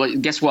say, hey, well,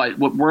 guess what?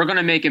 We're going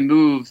to make a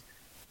move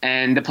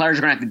and the players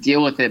are going to have to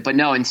deal with it. But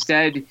no,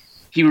 instead,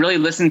 he really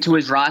listened to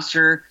his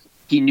roster.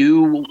 He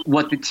knew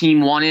what the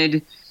team wanted.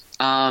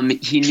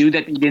 He knew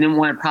that they didn't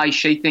want to probably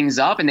shake things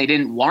up, and they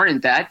didn't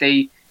warrant that.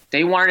 They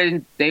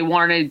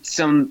wanted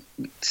some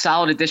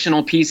solid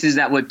additional pieces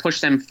that would push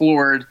them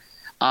forward,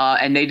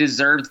 and they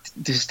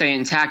deserved to stay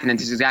intact, and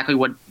that's exactly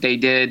what they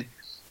did.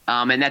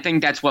 And I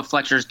think that's what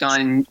Fletcher's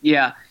done.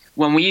 Yeah,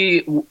 when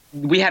we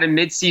had a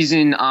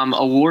midseason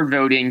award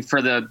voting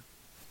for the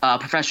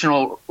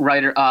Professional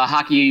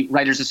Hockey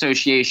Writers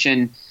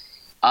Association,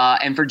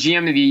 and for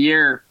GM of the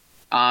Year,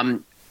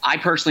 I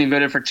personally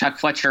voted for Chuck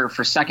Fletcher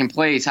for second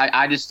place.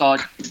 I just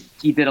thought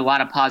he did a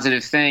lot of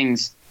positive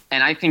things,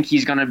 and I think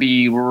he's going to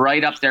be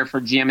right up there for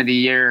GM of the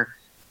Year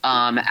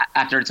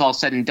after it's all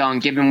said and done,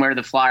 given where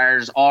the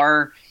Flyers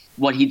are,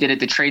 what he did at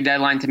the trade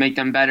deadline to make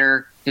them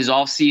better. His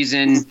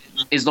offseason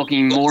is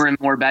looking more and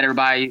more better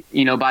by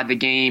the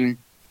game.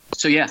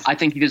 So, yeah, I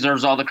think he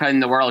deserves all the credit in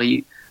the world.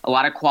 A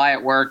lot of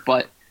quiet work,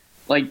 but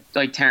like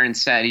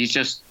Terrence said, he's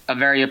just a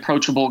very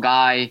approachable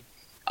guy.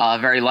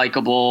 Very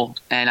likable,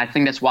 and I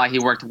think that's why he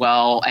worked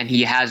well, and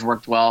he has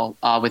worked well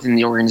within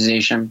the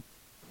organization.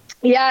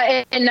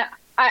 Yeah, and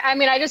I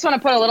mean, I just want to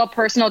put a little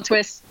personal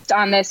twist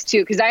on this,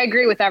 too, because I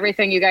agree with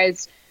everything you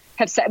guys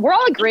have said. We're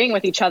all agreeing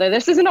with each other.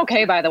 This isn't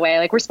okay, by the way.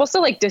 Like, we're supposed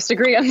to,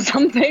 disagree on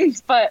some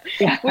things, but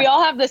we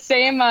all have the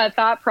same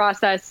thought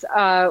process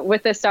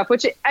with this stuff,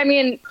 which, I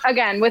mean,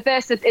 again, with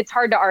this, it's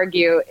hard to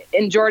argue.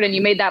 And, Jordan,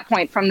 you made that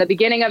point from the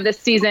beginning of this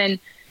season,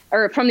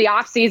 or from the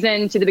off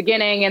season to the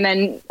beginning. And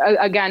then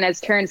again,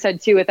 as Karen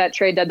said too, with that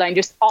trade deadline,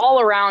 just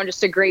all around,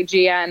 just a great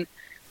GM.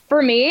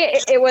 For me,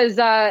 it was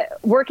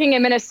working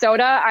in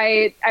Minnesota.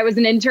 I was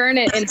an intern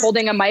and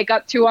holding a mic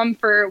up to him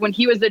for when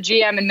he was the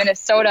GM in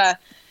Minnesota.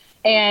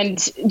 And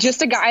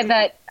just a guy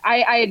that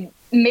I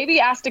maybe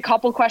asked a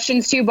couple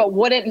questions to, but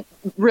wouldn't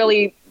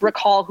really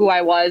recall who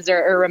I was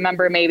or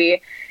remember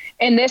maybe.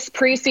 In this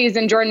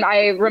preseason, Jordan,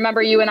 I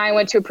remember you and I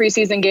went to a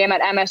preseason game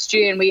at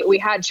MSG, and we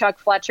had Chuck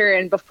Fletcher,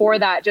 and before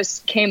that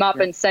just came up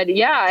and said,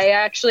 yeah, I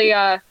actually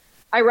I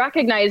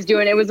recognized you.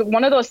 And it was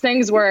one of those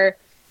things where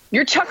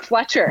you're Chuck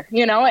Fletcher,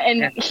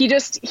 and he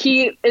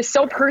is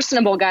so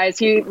personable, guys.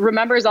 He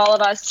remembers all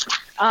of us,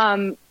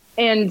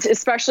 and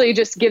especially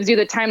just gives you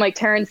the time, like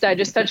Terrence said,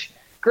 just such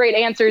great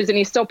answers, and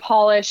he's so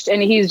polished,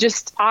 and he's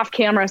just off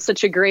camera,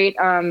 such a great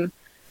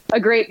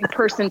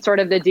person sort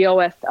of to deal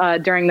with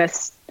during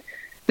this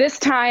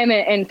time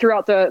and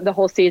throughout the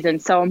whole season.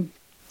 So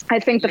I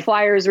think the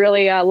Flyers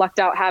really lucked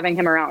out having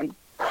him around.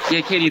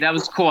 Yeah, Katie, that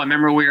was cool. I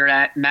remember we were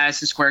at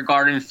Madison Square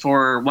Garden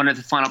for one of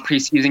the final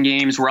preseason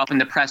games. We're up in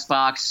the press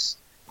box,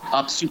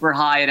 up super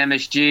high at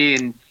MSG,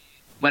 and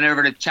went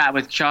over to chat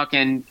with Chuck,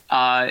 and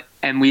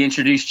we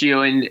introduced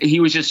you, and he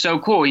was just so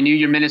cool. He knew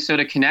your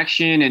Minnesota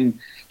connection and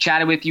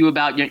chatted with you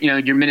about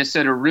your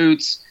Minnesota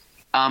roots.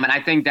 And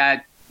I think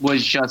that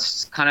was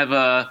just kind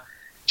of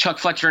Chuck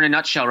Fletcher in a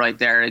nutshell right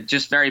there. It's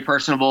just very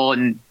personable,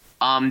 and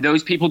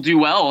those people do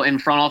well in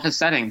front office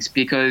settings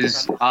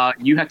because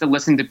you have to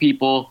listen to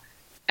people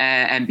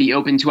and be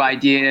open to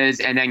ideas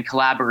and then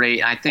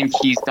collaborate. I think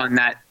he's done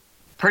that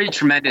pretty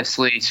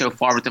tremendously so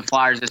far with the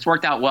Flyers. It's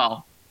worked out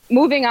well.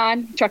 Moving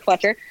on, Chuck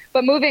Fletcher,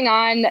 but moving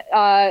on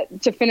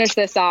to finish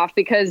this off,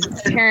 because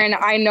Taryn,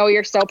 I know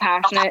you're so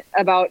passionate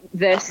about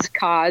this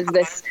cause,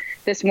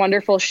 this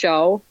wonderful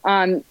show.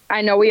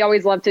 I know we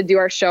always love to do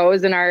our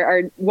shows and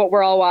our what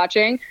we're all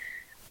watching.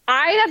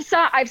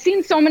 I've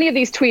seen so many of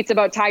these tweets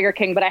about Tiger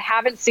King, but I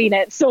haven't seen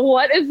it. So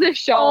what is this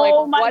show?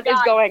 Oh like, what is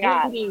going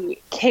on?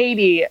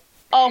 Katie.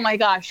 Oh my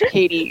gosh,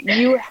 Katie,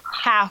 you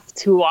have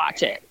to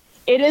watch it.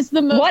 It is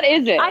the most. What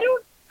is it? I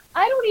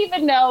don't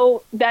even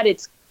know that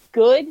it's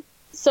good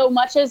so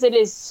much as it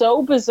is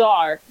so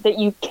bizarre that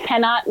you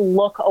cannot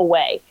look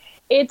away.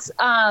 It's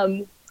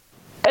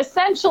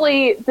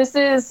essentially, this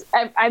is,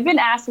 I've been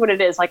asked what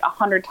it is like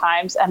 100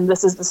 times, and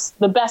this is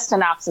the best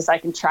synopsis I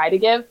can try to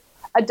give.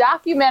 A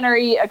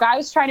guy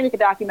was trying to make a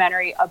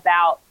documentary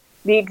about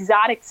the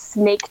exotic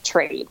snake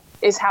trade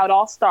is how it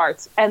all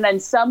starts. And then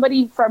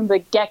somebody from the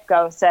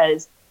get-go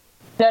says,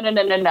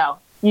 no.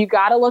 You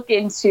got to look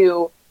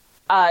into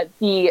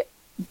the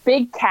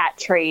big cat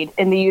trade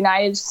in the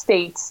United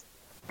States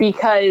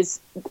because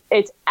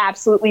it's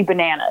absolutely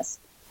bananas.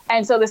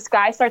 And so this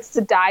guy starts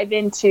to dive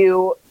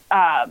into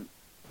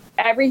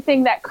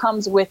everything that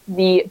comes with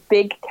the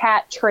big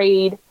cat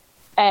trade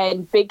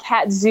and big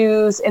cat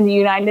zoos in the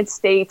United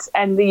States.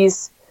 And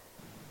these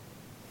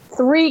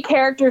three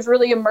characters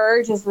really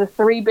emerge as the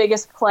three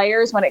biggest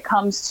players when it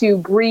comes to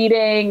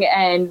breeding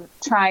and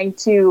trying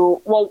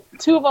to, well,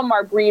 two of them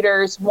are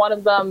breeders. One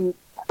of them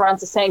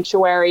runs a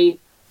sanctuary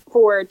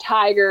for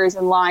tigers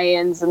and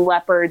lions and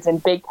leopards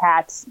and big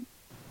cats.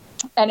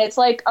 And it's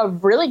like a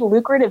really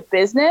lucrative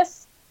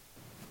business.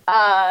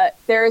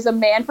 There's a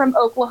man from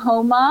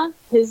Oklahoma.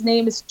 His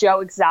name is Joe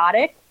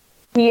Exotic.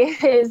 He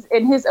is,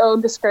 in his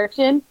own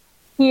description,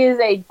 he is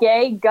a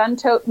gay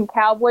gun-toting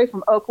cowboy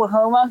from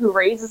Oklahoma who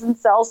raises and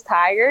sells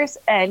tigers,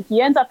 and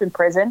he ends up in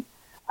prison.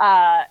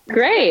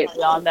 Great.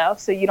 Though,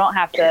 so you don't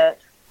have to,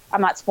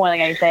 I'm not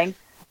spoiling anything.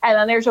 And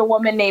then there's a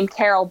woman named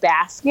Carol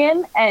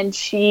Baskin, and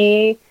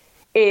she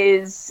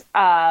is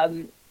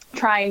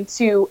trying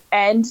to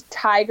end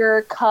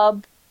tiger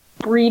cub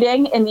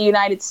breeding in the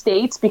United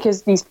States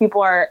because these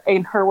people are,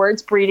 in her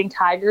words, breeding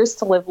tigers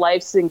to live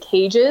lives in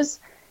cages.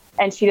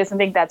 And she doesn't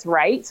think that's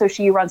right. So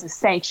she runs a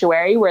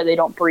sanctuary where they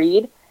don't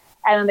breed.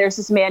 And then there's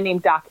this man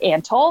named Doc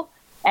Antle,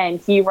 and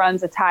he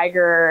runs a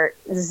tiger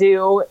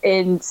zoo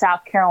in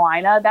South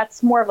Carolina.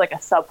 That's more of like a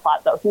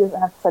subplot, though. He doesn't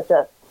have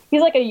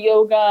he's like a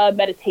yoga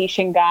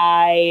meditation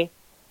guy.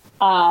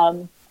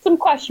 Some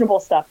questionable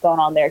stuff going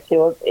on there,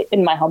 too,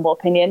 in my humble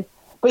opinion.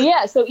 But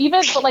yeah,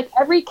 but like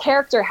every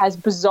character has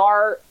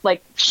bizarre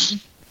backstories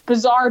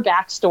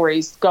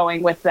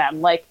going with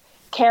them. Like,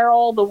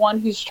 Carol, the one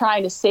who's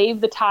trying to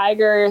save the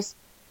tigers,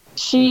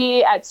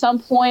 she at some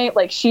point,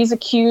 like, she's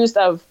accused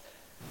of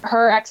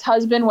her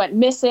ex-husband went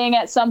missing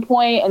at some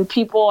point, and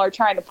people are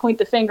trying to point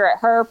the finger at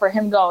her for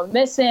him going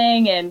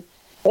missing. And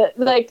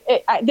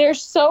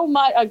there's so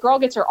much. A girl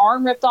gets her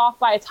arm ripped off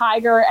by a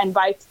tiger, and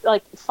by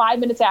like 5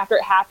 minutes after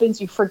it happens,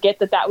 you forget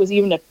that was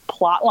even a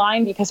plot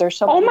line because there's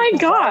so much. Oh my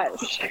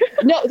gosh!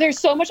 No, there's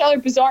so much other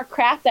bizarre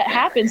crap that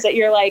happens that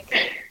you're like,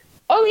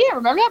 oh yeah,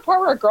 remember that part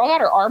where a girl got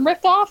her arm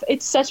ripped off?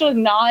 It's such a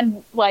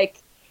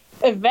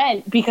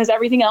event because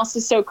everything else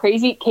is so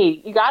crazy.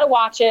 Katie, you got to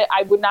watch it.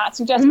 I would not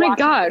suggest. Oh my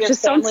gosh, it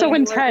sounds so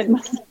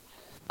intense.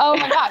 Oh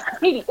my gosh,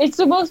 Katie, it's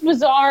the most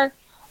bizarre.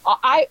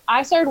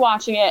 I started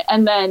watching it,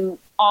 and then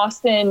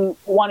Austin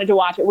wanted to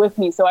watch it with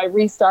me, so I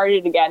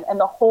restarted it again. And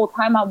the whole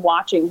time I'm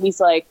watching, he's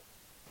like,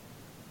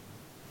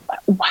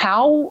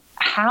 "How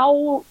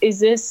is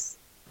this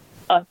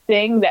a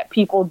thing that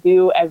people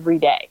do every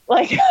day?"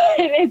 Like,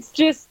 it's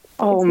just.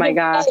 Oh my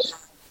gosh.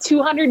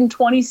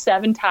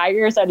 227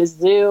 tigers at a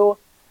zoo.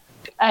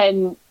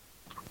 And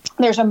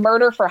there's a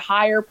murder for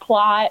hire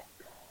plot.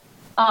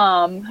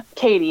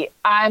 Katie,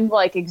 I'm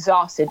like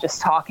exhausted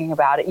just talking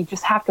about it. You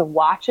just have to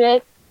watch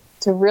it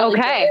to really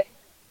Okay.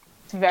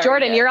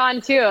 Jordan, good. You're on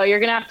too. You're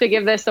going to have to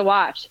give this a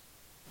watch.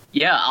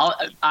 Yeah,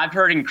 I've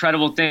heard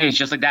incredible things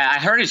just like that.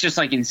 I heard it's just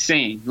like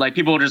insane. Like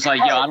people are just like,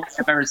 yo, I don't think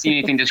I've ever seen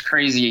anything this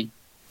crazy,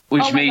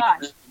 which makes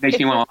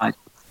me want to watch.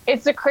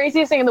 It's the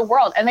craziest thing in the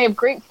world. And they have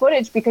great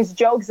footage because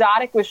Joe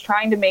Exotic was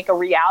trying to make a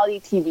reality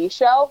TV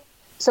show.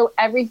 So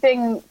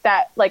everything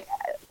that, like,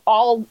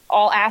 all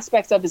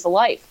aspects of his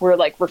life were,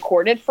 like,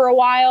 recorded for a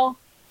while.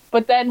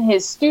 But then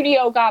his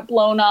studio got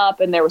blown up,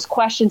 and there was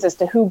questions as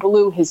to who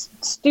blew his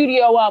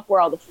studio up,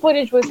 where all the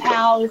footage was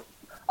housed.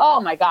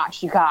 Oh, my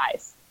gosh, you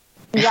guys.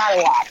 You got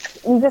to watch.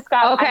 You just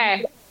got to.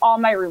 Okay. All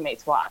my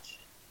roommates watch.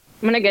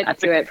 I'm going to get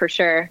to it for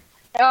sure.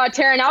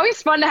 Taryn,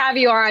 always fun to have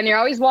you on. You're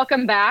always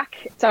welcome back.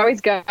 It's always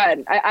good.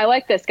 I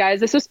like this, guys.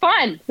 This was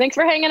fun. Thanks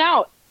for hanging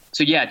out.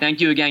 So, yeah, thank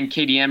you again,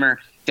 Katie Emmer.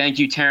 Thank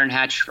you, Taryn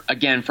Hatch,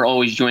 again, for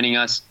always joining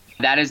us.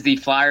 That is the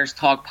Flyers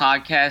Talk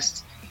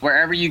podcast.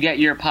 Wherever you get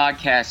your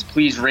podcasts,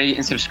 please rate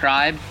and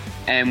subscribe.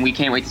 and we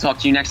can't wait to talk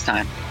to you next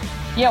time.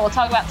 Yeah, we'll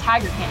talk about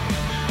Tiger King.